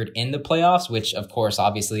 4-0 record in the playoffs, which of course,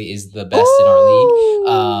 obviously is the best in our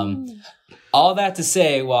league. All that to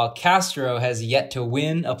say, while Castro has yet to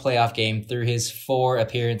win a playoff game through his 4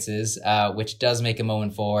 appearances, which does make him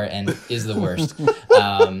 0-4 and is the worst.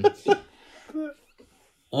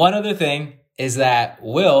 One other thing is that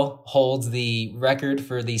Will holds the record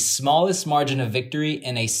for the smallest margin of victory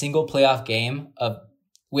in a single playoff game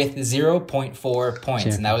with 0.4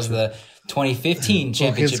 points. And that was the 2015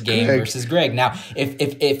 championship game versus Greg. Now,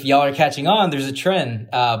 if y'all are catching on, there's a trend.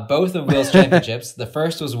 Both of Will's championships, the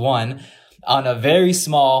first was won on a very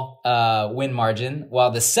small win margin, while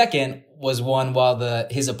the second was won while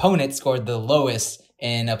his opponent scored the lowest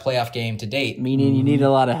in a playoff game to date. Meaning you need a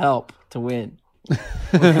lot of help to win.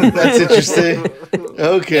 That's interesting.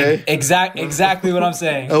 Okay. Exactly what I'm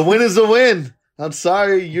saying. A win is a win. I'm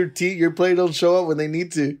sorry, your player don't show up when they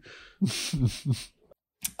need to.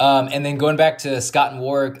 And then going back to Scott and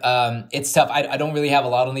Warwick, it's tough. I don't really have a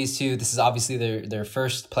lot on these two. This is obviously their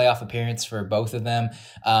first playoff appearance for both of them.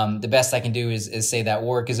 The best I can do is say that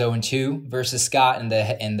Warwick is 0-2 versus Scott in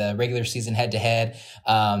the regular season head-to-head.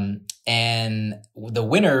 And the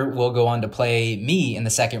winner will go on to play me in the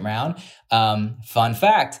second round. Fun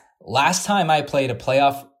fact, last time I played a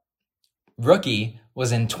playoff rookie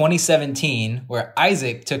was in 2017, where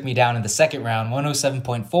Isaac took me down in the second round,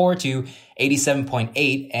 107.4 to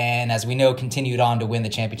 87.8, and as we know, continued on to win the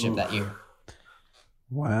championship that year.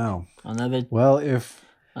 Wow. Another Well,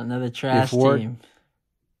 trash team.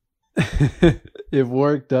 if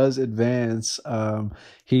Warwick does advance,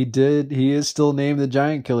 he is still named the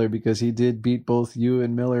Giant Killer because he did beat both you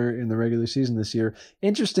and Miller in the regular season this year.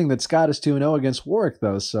 Interesting that Scott is 2-0 against Warwick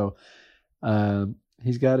though, so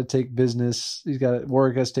he's got to take business.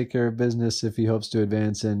 Warwick has to take care of business if he hopes to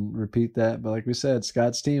advance and repeat that. But like we said,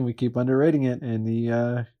 Scott's team, we keep underrating it, and he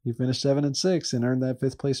finished 7-6 and earned that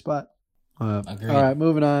 5th place spot. All right,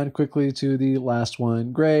 moving on quickly to the last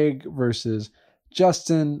one, Greg versus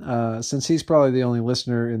Justin. Since he's probably the only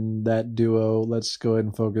listener in that duo, let's go ahead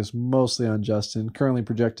and focus mostly on Justin. Currently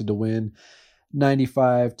projected to win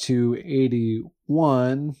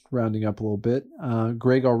 95-81, rounding up a little bit.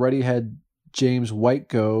 Greg already had James White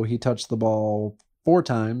go. He touched the ball 4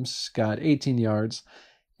 times, got 18 yards,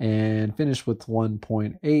 and finished with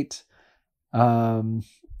 1.8.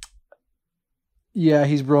 Yeah,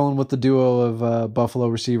 he's rolling with the duo of Buffalo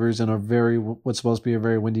receivers in what's supposed to be a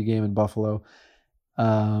very windy game in Buffalo.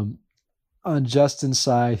 On Justin's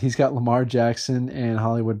side, he's got Lamar Jackson and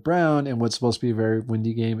Hollywood Brown in what's supposed to be a very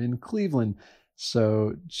windy game in Cleveland.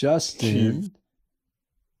 So Justin,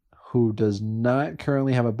 who does not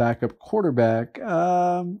currently have a backup quarterback,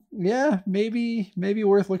 maybe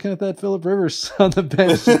worth looking at that Phillip Rivers on the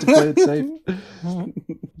bench just to play it safe.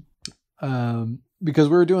 Because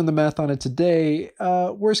we were doing the math on it today,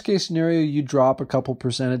 worst case scenario, you drop a couple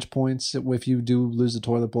percentage points if you do lose the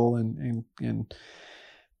toilet bowl and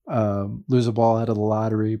lose a ball out of the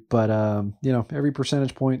lottery. But every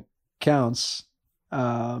percentage point counts.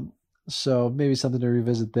 So maybe something to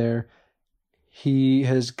revisit there. He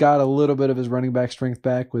has got a little bit of his running back strength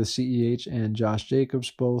back with CEH and Josh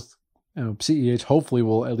Jacobs both. CEH hopefully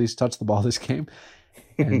will at least touch the ball this game.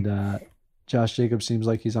 And Josh Jacobs seems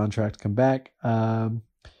like he's on track to come back.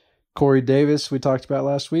 Corey Davis, we talked about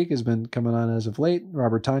last week, has been coming on as of late.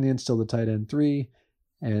 Robert Tonyan, still the tight end 3.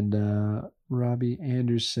 And Robbie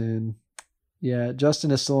Anderson. Yeah,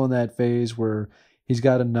 Justin is still in that phase where he's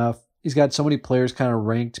got so many players kind of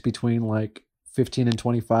ranked between like 15 and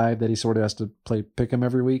 25 that he sort of has to pick him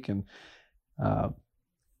every week. And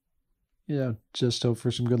just hope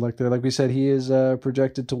for some good luck there. Like we said, he is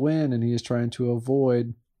projected to win, and he is trying to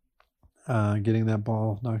avoid getting that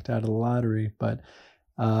ball knocked out of the lottery. But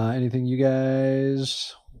anything you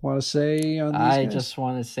guys want to say on these guys? Just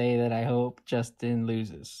want to say that I hope Justin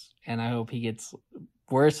loses, and I hope he gets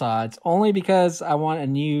worse odds, only because I want a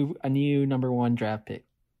new number 1 draft pick.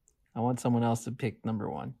 I want someone else to pick number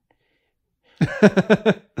 1.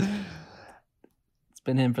 It's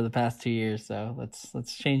been him for the past 2 years, so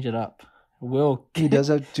let's change it up. He does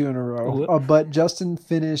have 2 in a row. But Justin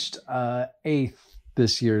finished 8th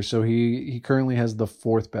this year, so he currently has the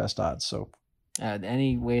 4th best odds. So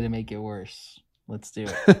any way to make it worse, let's do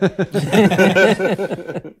it.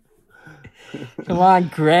 Come on,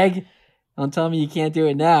 Greg, don't tell me you can't do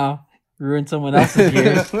it now. Ruin someone else's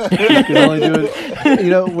years. You can only do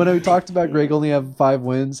it. When we talked about Greg only have 5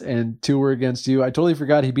 wins and 2 were against you, I totally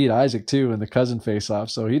forgot he beat Isaac too in the cousin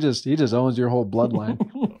face-off. So he just owns your whole bloodline.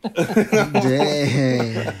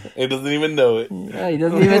 Dang. He doesn't even know it. Yeah, he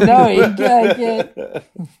doesn't even know it.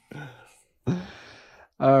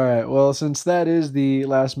 All right. Well, since that is the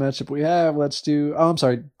last matchup we have, let's do. Oh, I'm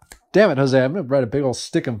sorry. Damn it, Jose. I'm going to write a big old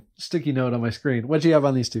sticky note on my screen. What'd you have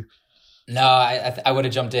on these two? No, I would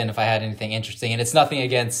have jumped in if I had anything interesting. And it's nothing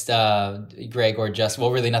against Greg or Justin.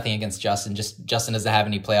 Well, really nothing against Justin. Just Justin doesn't have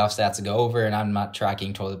any playoff stats to go over, and I'm not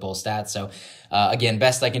tracking toilet bowl stats. So, again,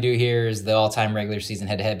 best I can do here is the all-time regular season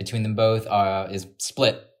head-to-head between them both is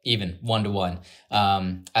split even, 1-1.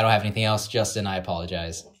 I don't have anything else. Justin, I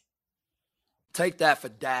apologize. Take that for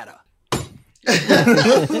data.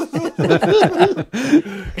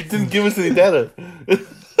 He didn't give us any data.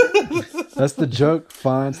 That's the joke,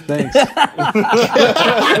 Fonz. Thanks.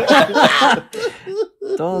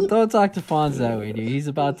 Don't talk to Fonz that way, dude. He's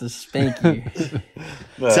about to spank you.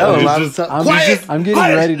 Tell him I'm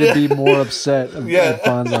getting ready to be more upset at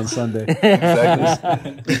Fonz on Sunday.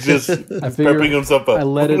 Exactly. He's just peppering himself up. I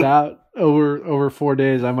let it out over 4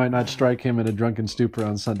 days. I might not strike him in a drunken stupor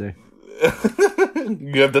on Sunday.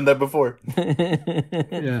 You have done that before.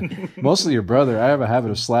 Yeah, mostly your brother. I have a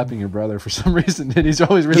habit of slapping your brother for some reason, and he's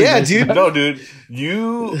always really nice dude. No, dude.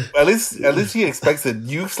 You at least he expects it.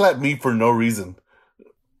 You slapped me for no reason.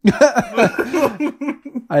 I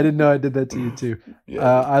didn't know I did that to you too. Yeah.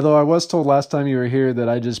 Although I was told last time you were here that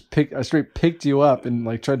I straight picked you up and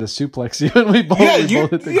like tried to suplex you, and we both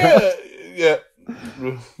hit the ground.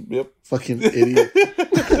 Yep. Fucking idiot.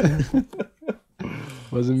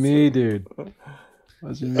 Wasn't me, dude.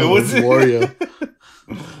 Wasn't me. It was Wario.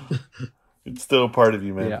 It's still a part of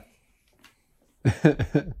you, man. Yeah.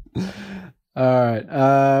 All right.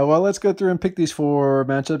 Well, let's go through and pick these 4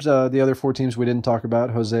 matchups. The other 4 teams we didn't talk about,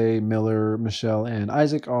 Jose, Miller, Michelle, and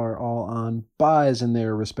Isaac, are all on buys in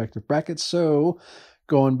their respective brackets. So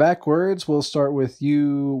going backwards, we'll start with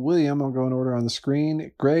you, William. I'll go in order on the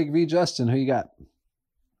screen. Greg v. Justin, who you got?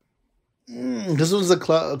 This one's a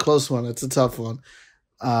close one. It's a tough one.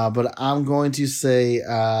 But I'm going to say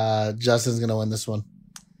Justin's going to win this one.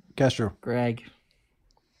 Castro. Greg.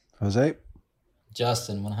 Jose.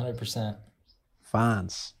 Justin, 100%.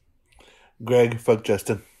 Fonz. Greg, fuck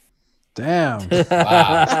Justin. Damn.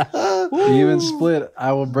 Wow. Even split.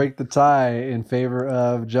 I will break the tie in favor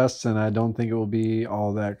of Justin. I don't think it will be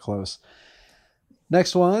all that close.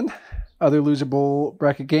 Next one, other loser bowl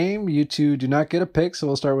bracket game. You two do not get a pick, so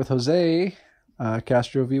we'll start with Jose.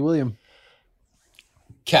 Castro v. William.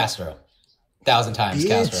 Castro. 1,000 times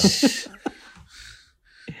Castro.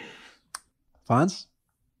 Fonz?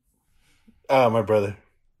 My brother.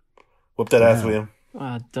 Whoop that ass, Damn. William.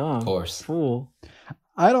 Ah, dumb. Of course. Fool.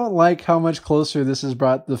 I don't like how much closer this has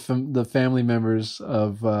brought the family members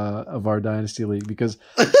of our Dynasty League, because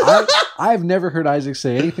I've never heard Isaac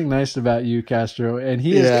say anything nice about you, Castro, and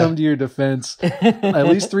he has come to your defense at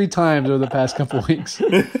least 3 times over the past couple of weeks.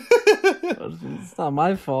 It's not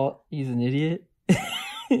my fault. He's an idiot.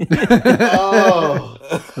 Oh.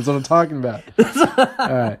 That's what I'm talking about.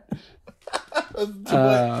 All right.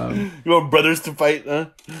 You want brothers to fight, huh?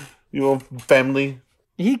 You want family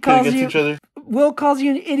He to calls against you. each other? Will calls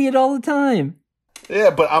you an idiot all the time.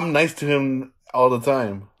 Yeah, but I'm nice to him all the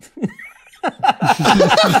time.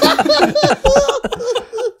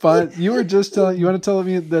 But you were just telling. You want to tell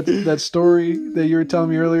me that story that you were telling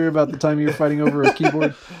me earlier about the time you were fighting over a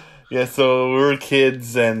keyboard? Yeah, so we were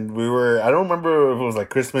kids and I don't remember if it was like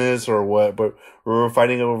Christmas or what, but we were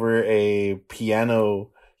fighting over a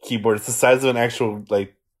piano keyboard. It's the size of an actual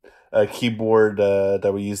like keyboard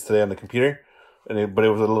that we use today on the computer, but it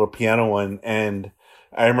was a little piano one. And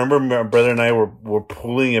I remember my brother and I were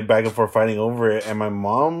pulling it back and forth, fighting over it. And my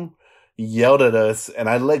mom yelled at us, and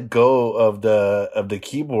I let go of the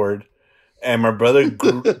keyboard, and my brother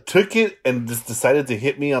took it and just decided to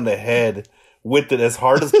hit me on the head with it as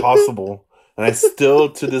hard as possible. And I still,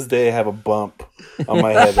 to this day, have a bump on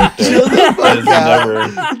my head right there.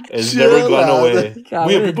 It's never gone away. God,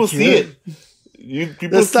 People see it.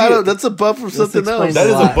 People see it. That's a bump from something else. explains That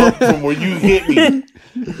is lot. a bump from where you hit me.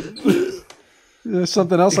 There's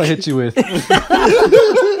something else I hit you with. What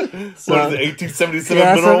is it, 1877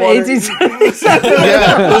 Yeah, mineral some water? 1877.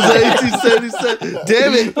 Yeah, it was 1877.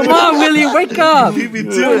 Damn it. Come on, Willie, wake up. He beat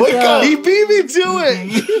me to it. Wake up. He beat me to it.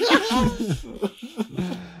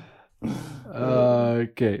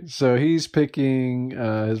 Okay, so he's picking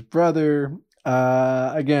his brother.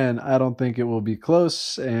 Again, I don't think it will be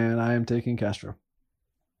close, and I am taking Castro.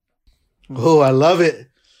 Oh, I love it.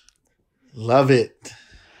 Love it.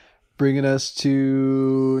 Bringing us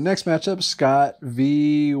to next matchup, Scott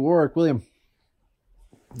v. Warwick. William.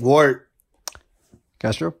 Wart.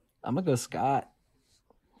 Castro. I'm going to go Scott.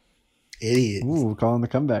 Idiot. Ooh, calling the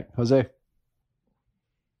comeback. Jose.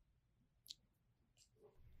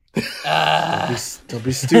 Don't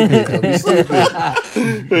be stupid. Don't be stupid.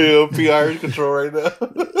 PR control right now.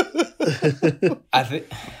 I think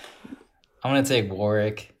I'm going to take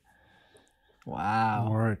Warwick. Wow.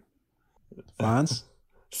 Warwick. Fonz.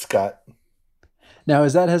 Scott. Now,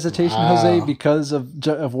 is that hesitation, Wow. Jose, because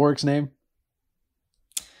of Warwick's name?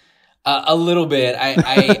 A little bit.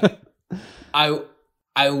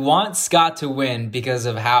 I want Scott to win because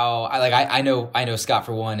of how I know Scott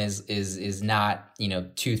for one is not,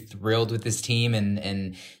 too thrilled with this team,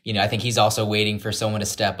 and I think he's also waiting for someone to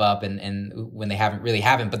step up, and when they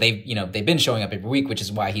haven't, but they've been showing up every week, which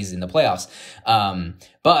is why he's in the playoffs.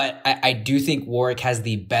 But I do think Warwick has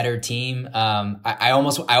the better team. I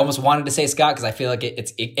almost wanted to say Scott because I feel like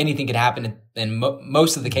anything could happen, and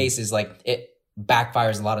most of the cases it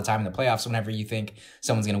backfires a lot of time in the playoffs whenever you think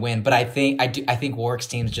someone's going to win. But I think Warwick's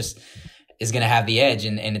team is going to have the edge,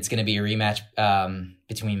 and it's going to be a rematch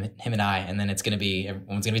between him and I, and then everyone's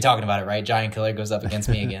going to be talking about it, right? Giant Killer goes up against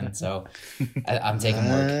me again, so I'm taking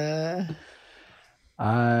Warwick.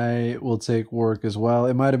 I will take Warwick as well.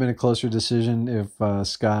 It might have been a closer decision if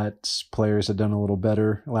Scott's players had done a little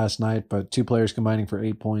better last night, but 2 players combining for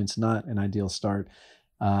 8 points, not an ideal start.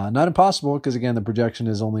 Not impossible, because again, the projection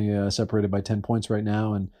is only separated by 10 points right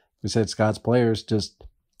now, and we said Scott's players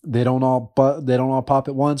they don't all pop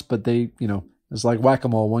at once, but they it's like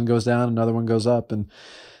whack-a-mole. One goes down, another one goes up, and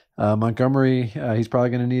Montgomery, he's probably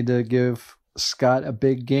going to need to give Scott a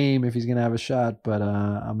big game if he's going to have a shot, but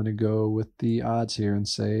I'm going to go with the odds here and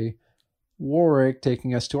say Warwick,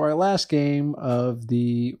 taking us to our last game of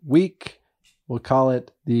the week. we'll call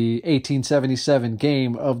it the 1877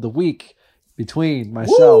 game of the week between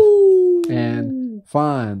myself and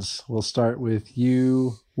Fonz. We'll start with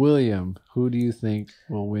you, William. Who do you think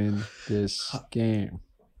will win this game?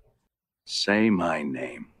 Say my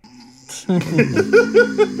name.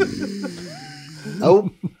 Oh,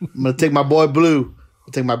 I'm gonna take my boy Blue.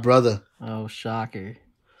 I'll take my brother. Oh, shocker.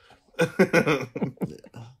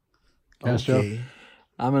 Castro? Okay.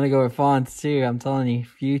 I'm going to go with Fonz, too. I'm telling you,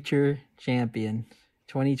 future champion.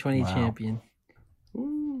 2020 Wow. champion.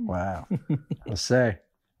 Wow. Let's say.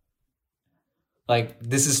 Like,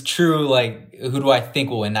 this is true. Like, who do I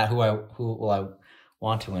think will win? Not who will I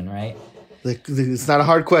want to win, right? It's not a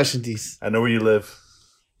hard question, Dees. I know where you live.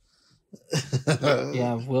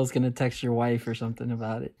 Yeah, Will's going to text your wife or something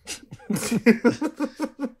about it.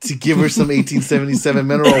 To give her some 1877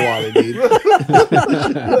 mineral water, dude.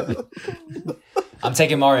 I'm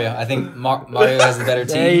taking Mario. I think Mario has the better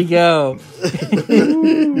There you team. go.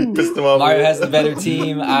 Pissed him off. Mario has the better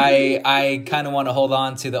team. I kind of want to hold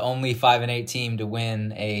on to the only 5-8 team to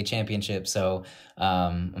win a championship. So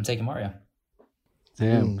I'm taking Mario.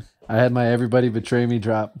 Damn. I had my everybody betray me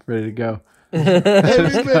drop ready to go. It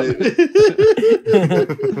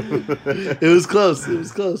was close. It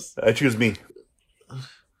was close. I choose me.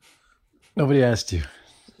 Nobody asked you.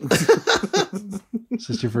 Is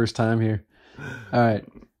this your first time here? All right.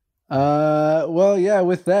 Well, yeah,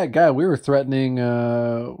 with that guy, we were threatening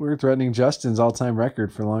Justin's all-time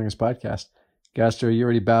record for the longest podcast. Gastro, you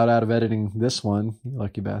already bowed out of editing this one, you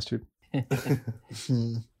lucky bastard.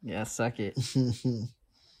 Yeah, suck it.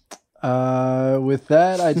 With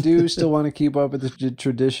that, I do still want to keep up with the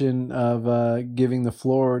tradition of giving the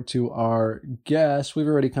floor to our guests. We've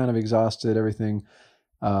already kind of exhausted everything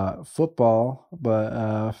football,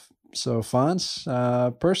 but so Fonz,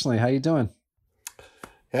 personally, how you doing?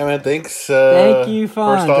 Yeah, man. Thanks. Thank you,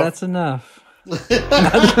 first Fonz. off- That's enough.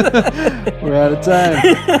 We're out of time.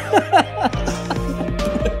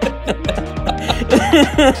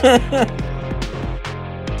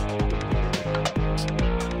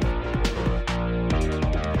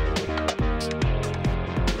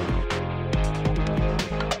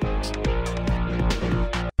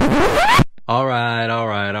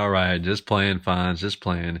 All right. Just playing, Fonz. Just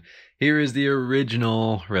playing. Here is the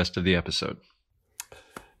original rest of the episode.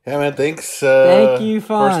 Yeah, man. Thanks. Thank you,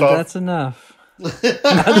 first Fonz. off- That's enough.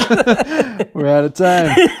 We're out of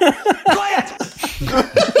time.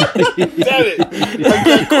 Damn it! I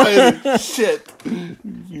got quiet. Shit.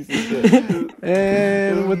 Piece of shit.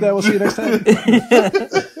 And with that, we'll see you next time.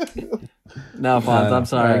 No, Fonz, I'm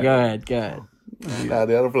sorry. Alright. Go ahead. Go ahead. Nah,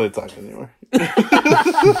 dude, I don't feel like talking anymore.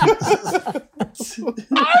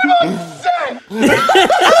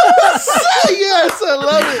 Yes, I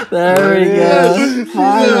love it. There we go.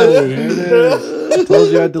 Finally.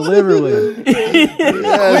 Told you I'd deliver with.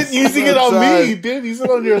 Yes, Quit using it I'm on sorry. me, dude. Use it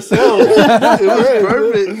on yourself. It was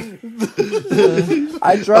perfect.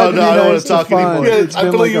 I tried Oh, to no, be I don't wanna nice to talk Fonz. anymore. Yeah, It's I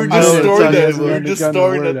been feel like you were a just minute storing since it. I You were hasn't just gotten the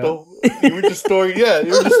storing word it. out. You were just storing. Yeah,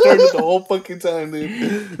 you were just storing it the whole fucking time, dude.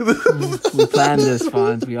 We planned this,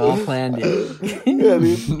 Fonz. We all planned it. Yeah,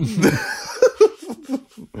 dude.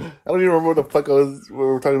 I don't even remember what the fuck we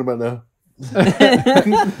were talking about now.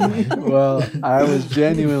 Well, I was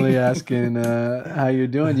genuinely asking how you're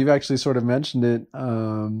doing. You've actually sort of mentioned it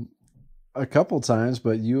a couple times,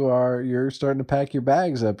 but you're starting to pack your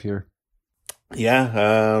bags up here.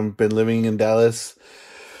 Yeah, been living in Dallas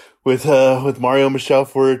with Mario and Michelle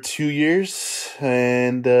for 2 years,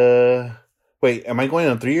 and wait, am I going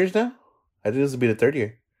on 3 years now? I think this will be the third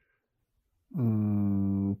year.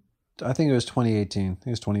 I think it was 2018. I think it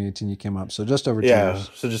was 2018 you came up. So just over 2 Yeah, years.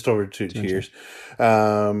 so just over two Two years.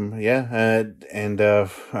 Yeah, and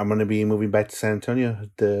I'm gonna be moving back to San Antonio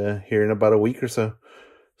here in about a week or so.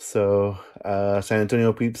 So, San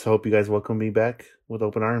Antonio peeps, hope you guys welcome me back with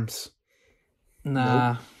open arms.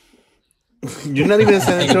 Nah. You're not even in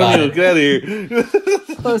San Think about Antonio. it. Get out of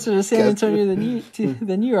here. Closer to San Antonio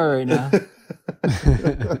than you are right now.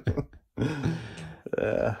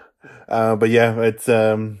 But yeah,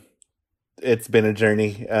 it's been a journey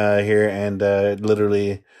here, and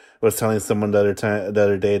literally was telling someone the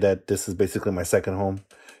other day that this is basically my second home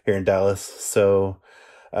here in Dallas. So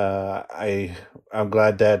I'm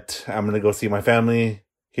glad that I'm gonna go see my family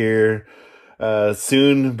here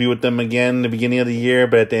soon, be with them again the beginning of the year,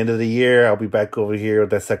 but at the end of the year I'll be back over here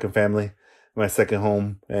with that second family, my second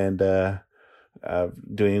home, and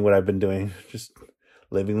doing what I've been doing, just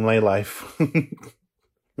living my life.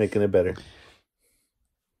 Making it better.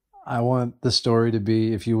 I want the story to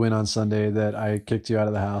be, if you win on Sunday, that I kicked you out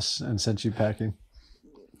of the house and sent you packing.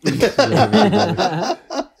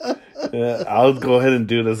 I'll go ahead and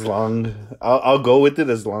do it as long. I'll go with it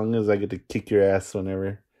as long as I get to kick your ass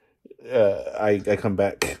whenever I come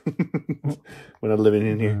back when I'm living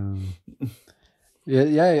in here.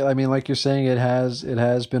 Yeah. I mean, like you're saying, it has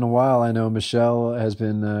been a while. I know Michelle has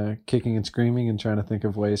been kicking and screaming and trying to think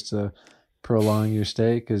of ways to prolong your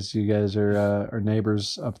stay because you guys are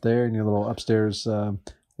neighbors up there in your little upstairs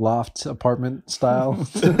loft apartment style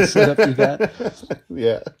setup you got.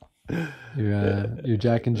 Yeah. Your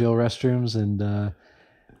Jack and Jill restrooms and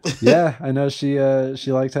yeah, I know she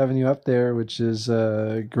liked having you up there, which is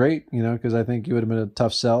great, because I think you would have been a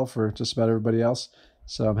tough sell for just about everybody else.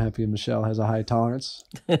 So I'm happy Michelle has a high tolerance.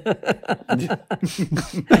 I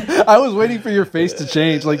was waiting for your face to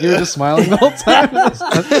change, like you were just smiling the whole time.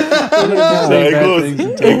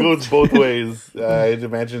 It goes both ways. I'd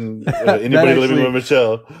imagine anybody living with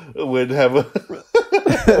Michelle would have a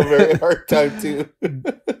very hard time too.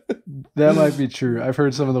 That might be true. I've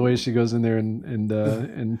heard some of the ways she goes in there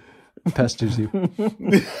and pesters you.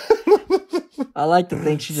 I like to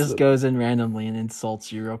think she just goes in randomly and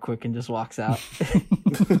insults you real quick and just walks out.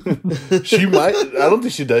 She might. I don't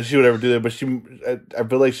think she does. She would ever do that, but I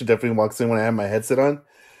feel like she definitely walks in when I have my headset on,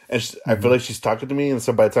 and I feel like she's talking to me. And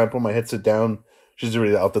so by the time I put my headset down, she's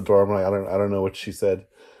already out the door. I'm like, I don't know what she said.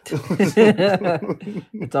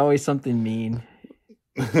 It's always something mean.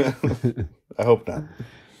 I hope not.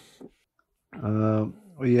 Well,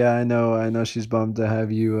 yeah, I know she's bummed to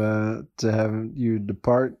have you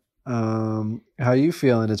depart. How you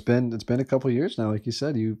feeling? It's been a couple of years now, like you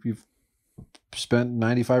said. You've spent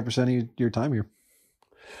 95% of your time here.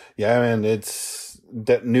 Yeah, man, it's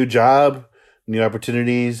that new job, new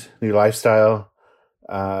opportunities, new lifestyle.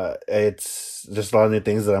 It's just a lot of new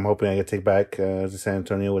things that I'm hoping I can take back to San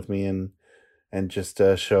Antonio with me and just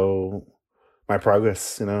show my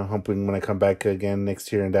progress. Hoping when I come back again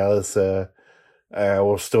next year in Dallas, I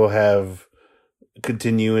will still have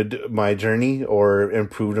continued my journey or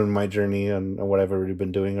improved on my journey on what I've already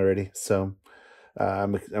been doing already. So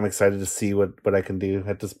I'm excited to see what I can do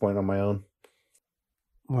at this point on my own.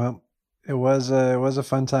 Well, it was a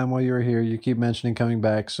fun time while you were here. You keep mentioning coming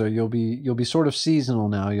back, so you'll be sort of seasonal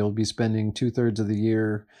now. You'll be spending 2/3 of the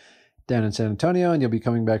year down in San Antonio, and you'll be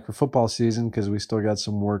coming back for football season because we still got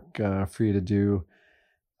some work for you to do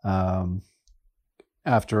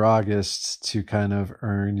after August to kind of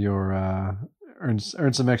earn your earn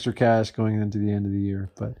some extra cash going into the end of the year.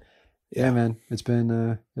 But yeah, man, it's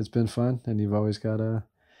been fun, and you've always got a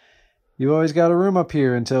room up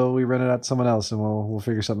here until we rent it out to someone else, and we'll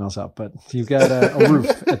figure something else out. But you've got a roof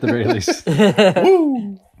at the very least.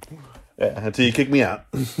 Woo! Yeah, until you kick me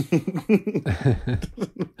out.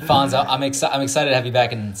 Fonz, I'm excited to have you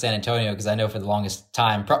back in San Antonio because I know for the longest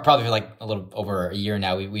time, probably for like a little over a year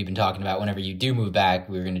now, we've been talking about whenever you do move back,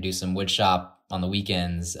 we were going to do some wood shop on the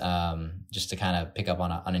weekends, just to kind of pick up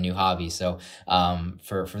on a new hobby. So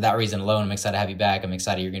for that reason alone, I'm excited to have you back. I'm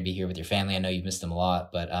excited you're going to be here with your family. I know you've missed them a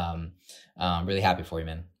lot, but I'm really happy for you,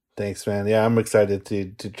 man. Thanks, man. Yeah, I'm excited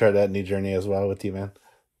to try that new journey as well with you, man.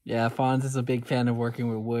 Yeah, Fonz is a big fan of working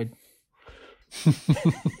with wood.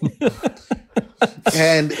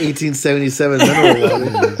 And 1877 mineral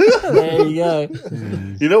water. There you go.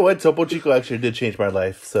 You know what? Topo Chico actually did change my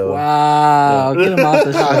life. So wow, get him off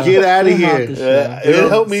the show. Get out of here. It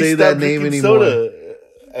helped me say stop that name drinking anymore.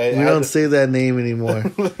 soda. We don't say that name anymore.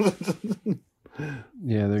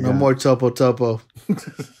 Yeah, they're No more Topo.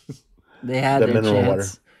 They had The their mineral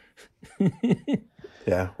chance.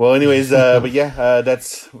 Yeah. Well, anyways, but yeah,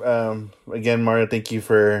 that's again, Mario. Thank you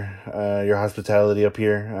for your hospitality up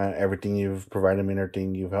here. Everything you've provided me and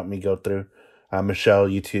everything you've helped me go through. Michelle,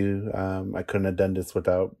 you too. I couldn't have done this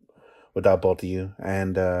without both of you.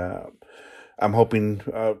 And I'm hoping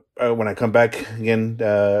when I come back again,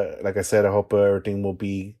 like I said, I hope everything will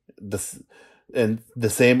be the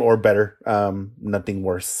same or better. Nothing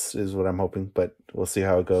worse is what I'm hoping, but we'll see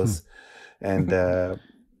how it goes. And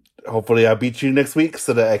hopefully I'll beat you next week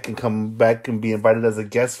so that I can come back and be invited as a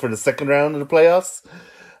guest for the second round of the playoffs.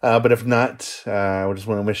 But if not, I just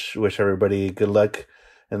want to wish everybody good luck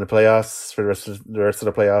in the playoffs for the rest of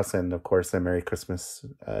the playoffs, and of course, a Merry Christmas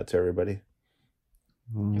to everybody.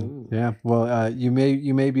 Yeah, well, you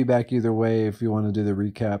may be back either way if you want to do the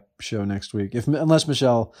recap show next week. Unless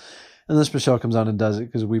Michelle comes on and does it,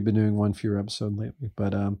 because we've been doing one fewer episode lately.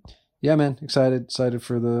 But yeah, man, excited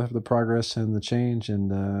for the progress and the change.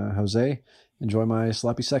 And Jose, enjoy my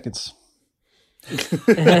sloppy seconds.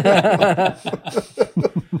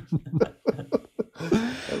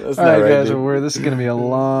 All right, guys. This is going to be a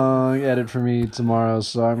long edit for me tomorrow,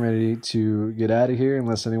 so I'm ready to get out of here.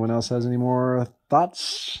 Unless anyone else has any more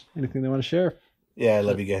thoughts, anything they want to share. Yeah, I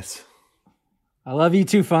love you guys. I love you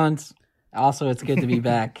too, Fonz. Also, it's good to be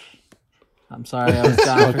back. I'm sorry I was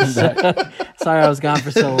gone for sorry I was gone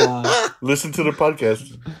for so long. Listen to the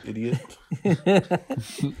podcast, idiot.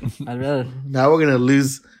 I'd rather. Now we're gonna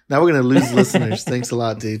lose listeners. Thanks a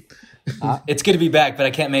lot, dude. It's good to be back, but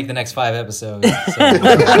I can't make the next 5 episodes. So.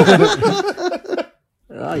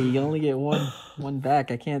 Oh, you only get one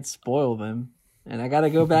back. I can't spoil them, and I got to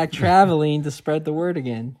go back traveling to spread the word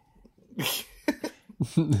again.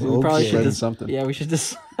 Probably should Spreading something. Yeah, we should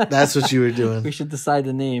just. That's what you were doing. We should decide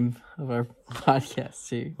the name of our podcast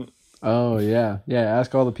too. Oh yeah.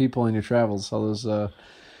 Ask all the people in your travels, all those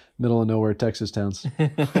middle of nowhere Texas towns.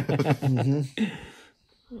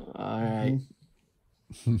 All right.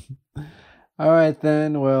 All right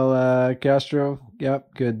then. Well, Castro.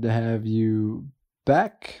 Yep. Good to have you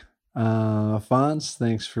back. Fonz,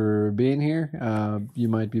 thanks for being here. You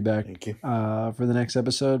might be back Thank you. for the next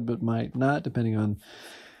episode, but might not, depending on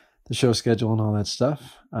the show schedule and all that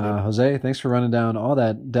stuff. Jose, thanks for running down all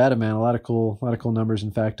that data, man. A lot of cool numbers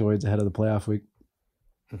and factoids ahead of the playoff week.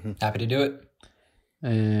 Happy to do it.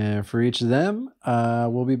 And for each of them,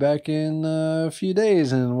 we'll be back in a few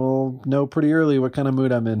days, and we'll know pretty early what kind of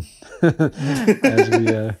mood I'm in as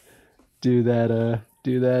we do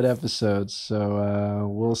that episode. So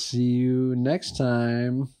we'll see you next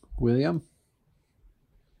time, William.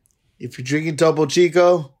 If you're drinking Topo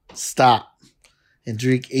Chico, stop and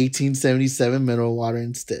drink 1877 mineral water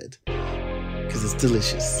instead, because it's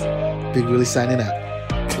delicious. Big Willie signing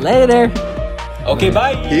out. Later. Okay,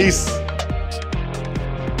 bye. Peace.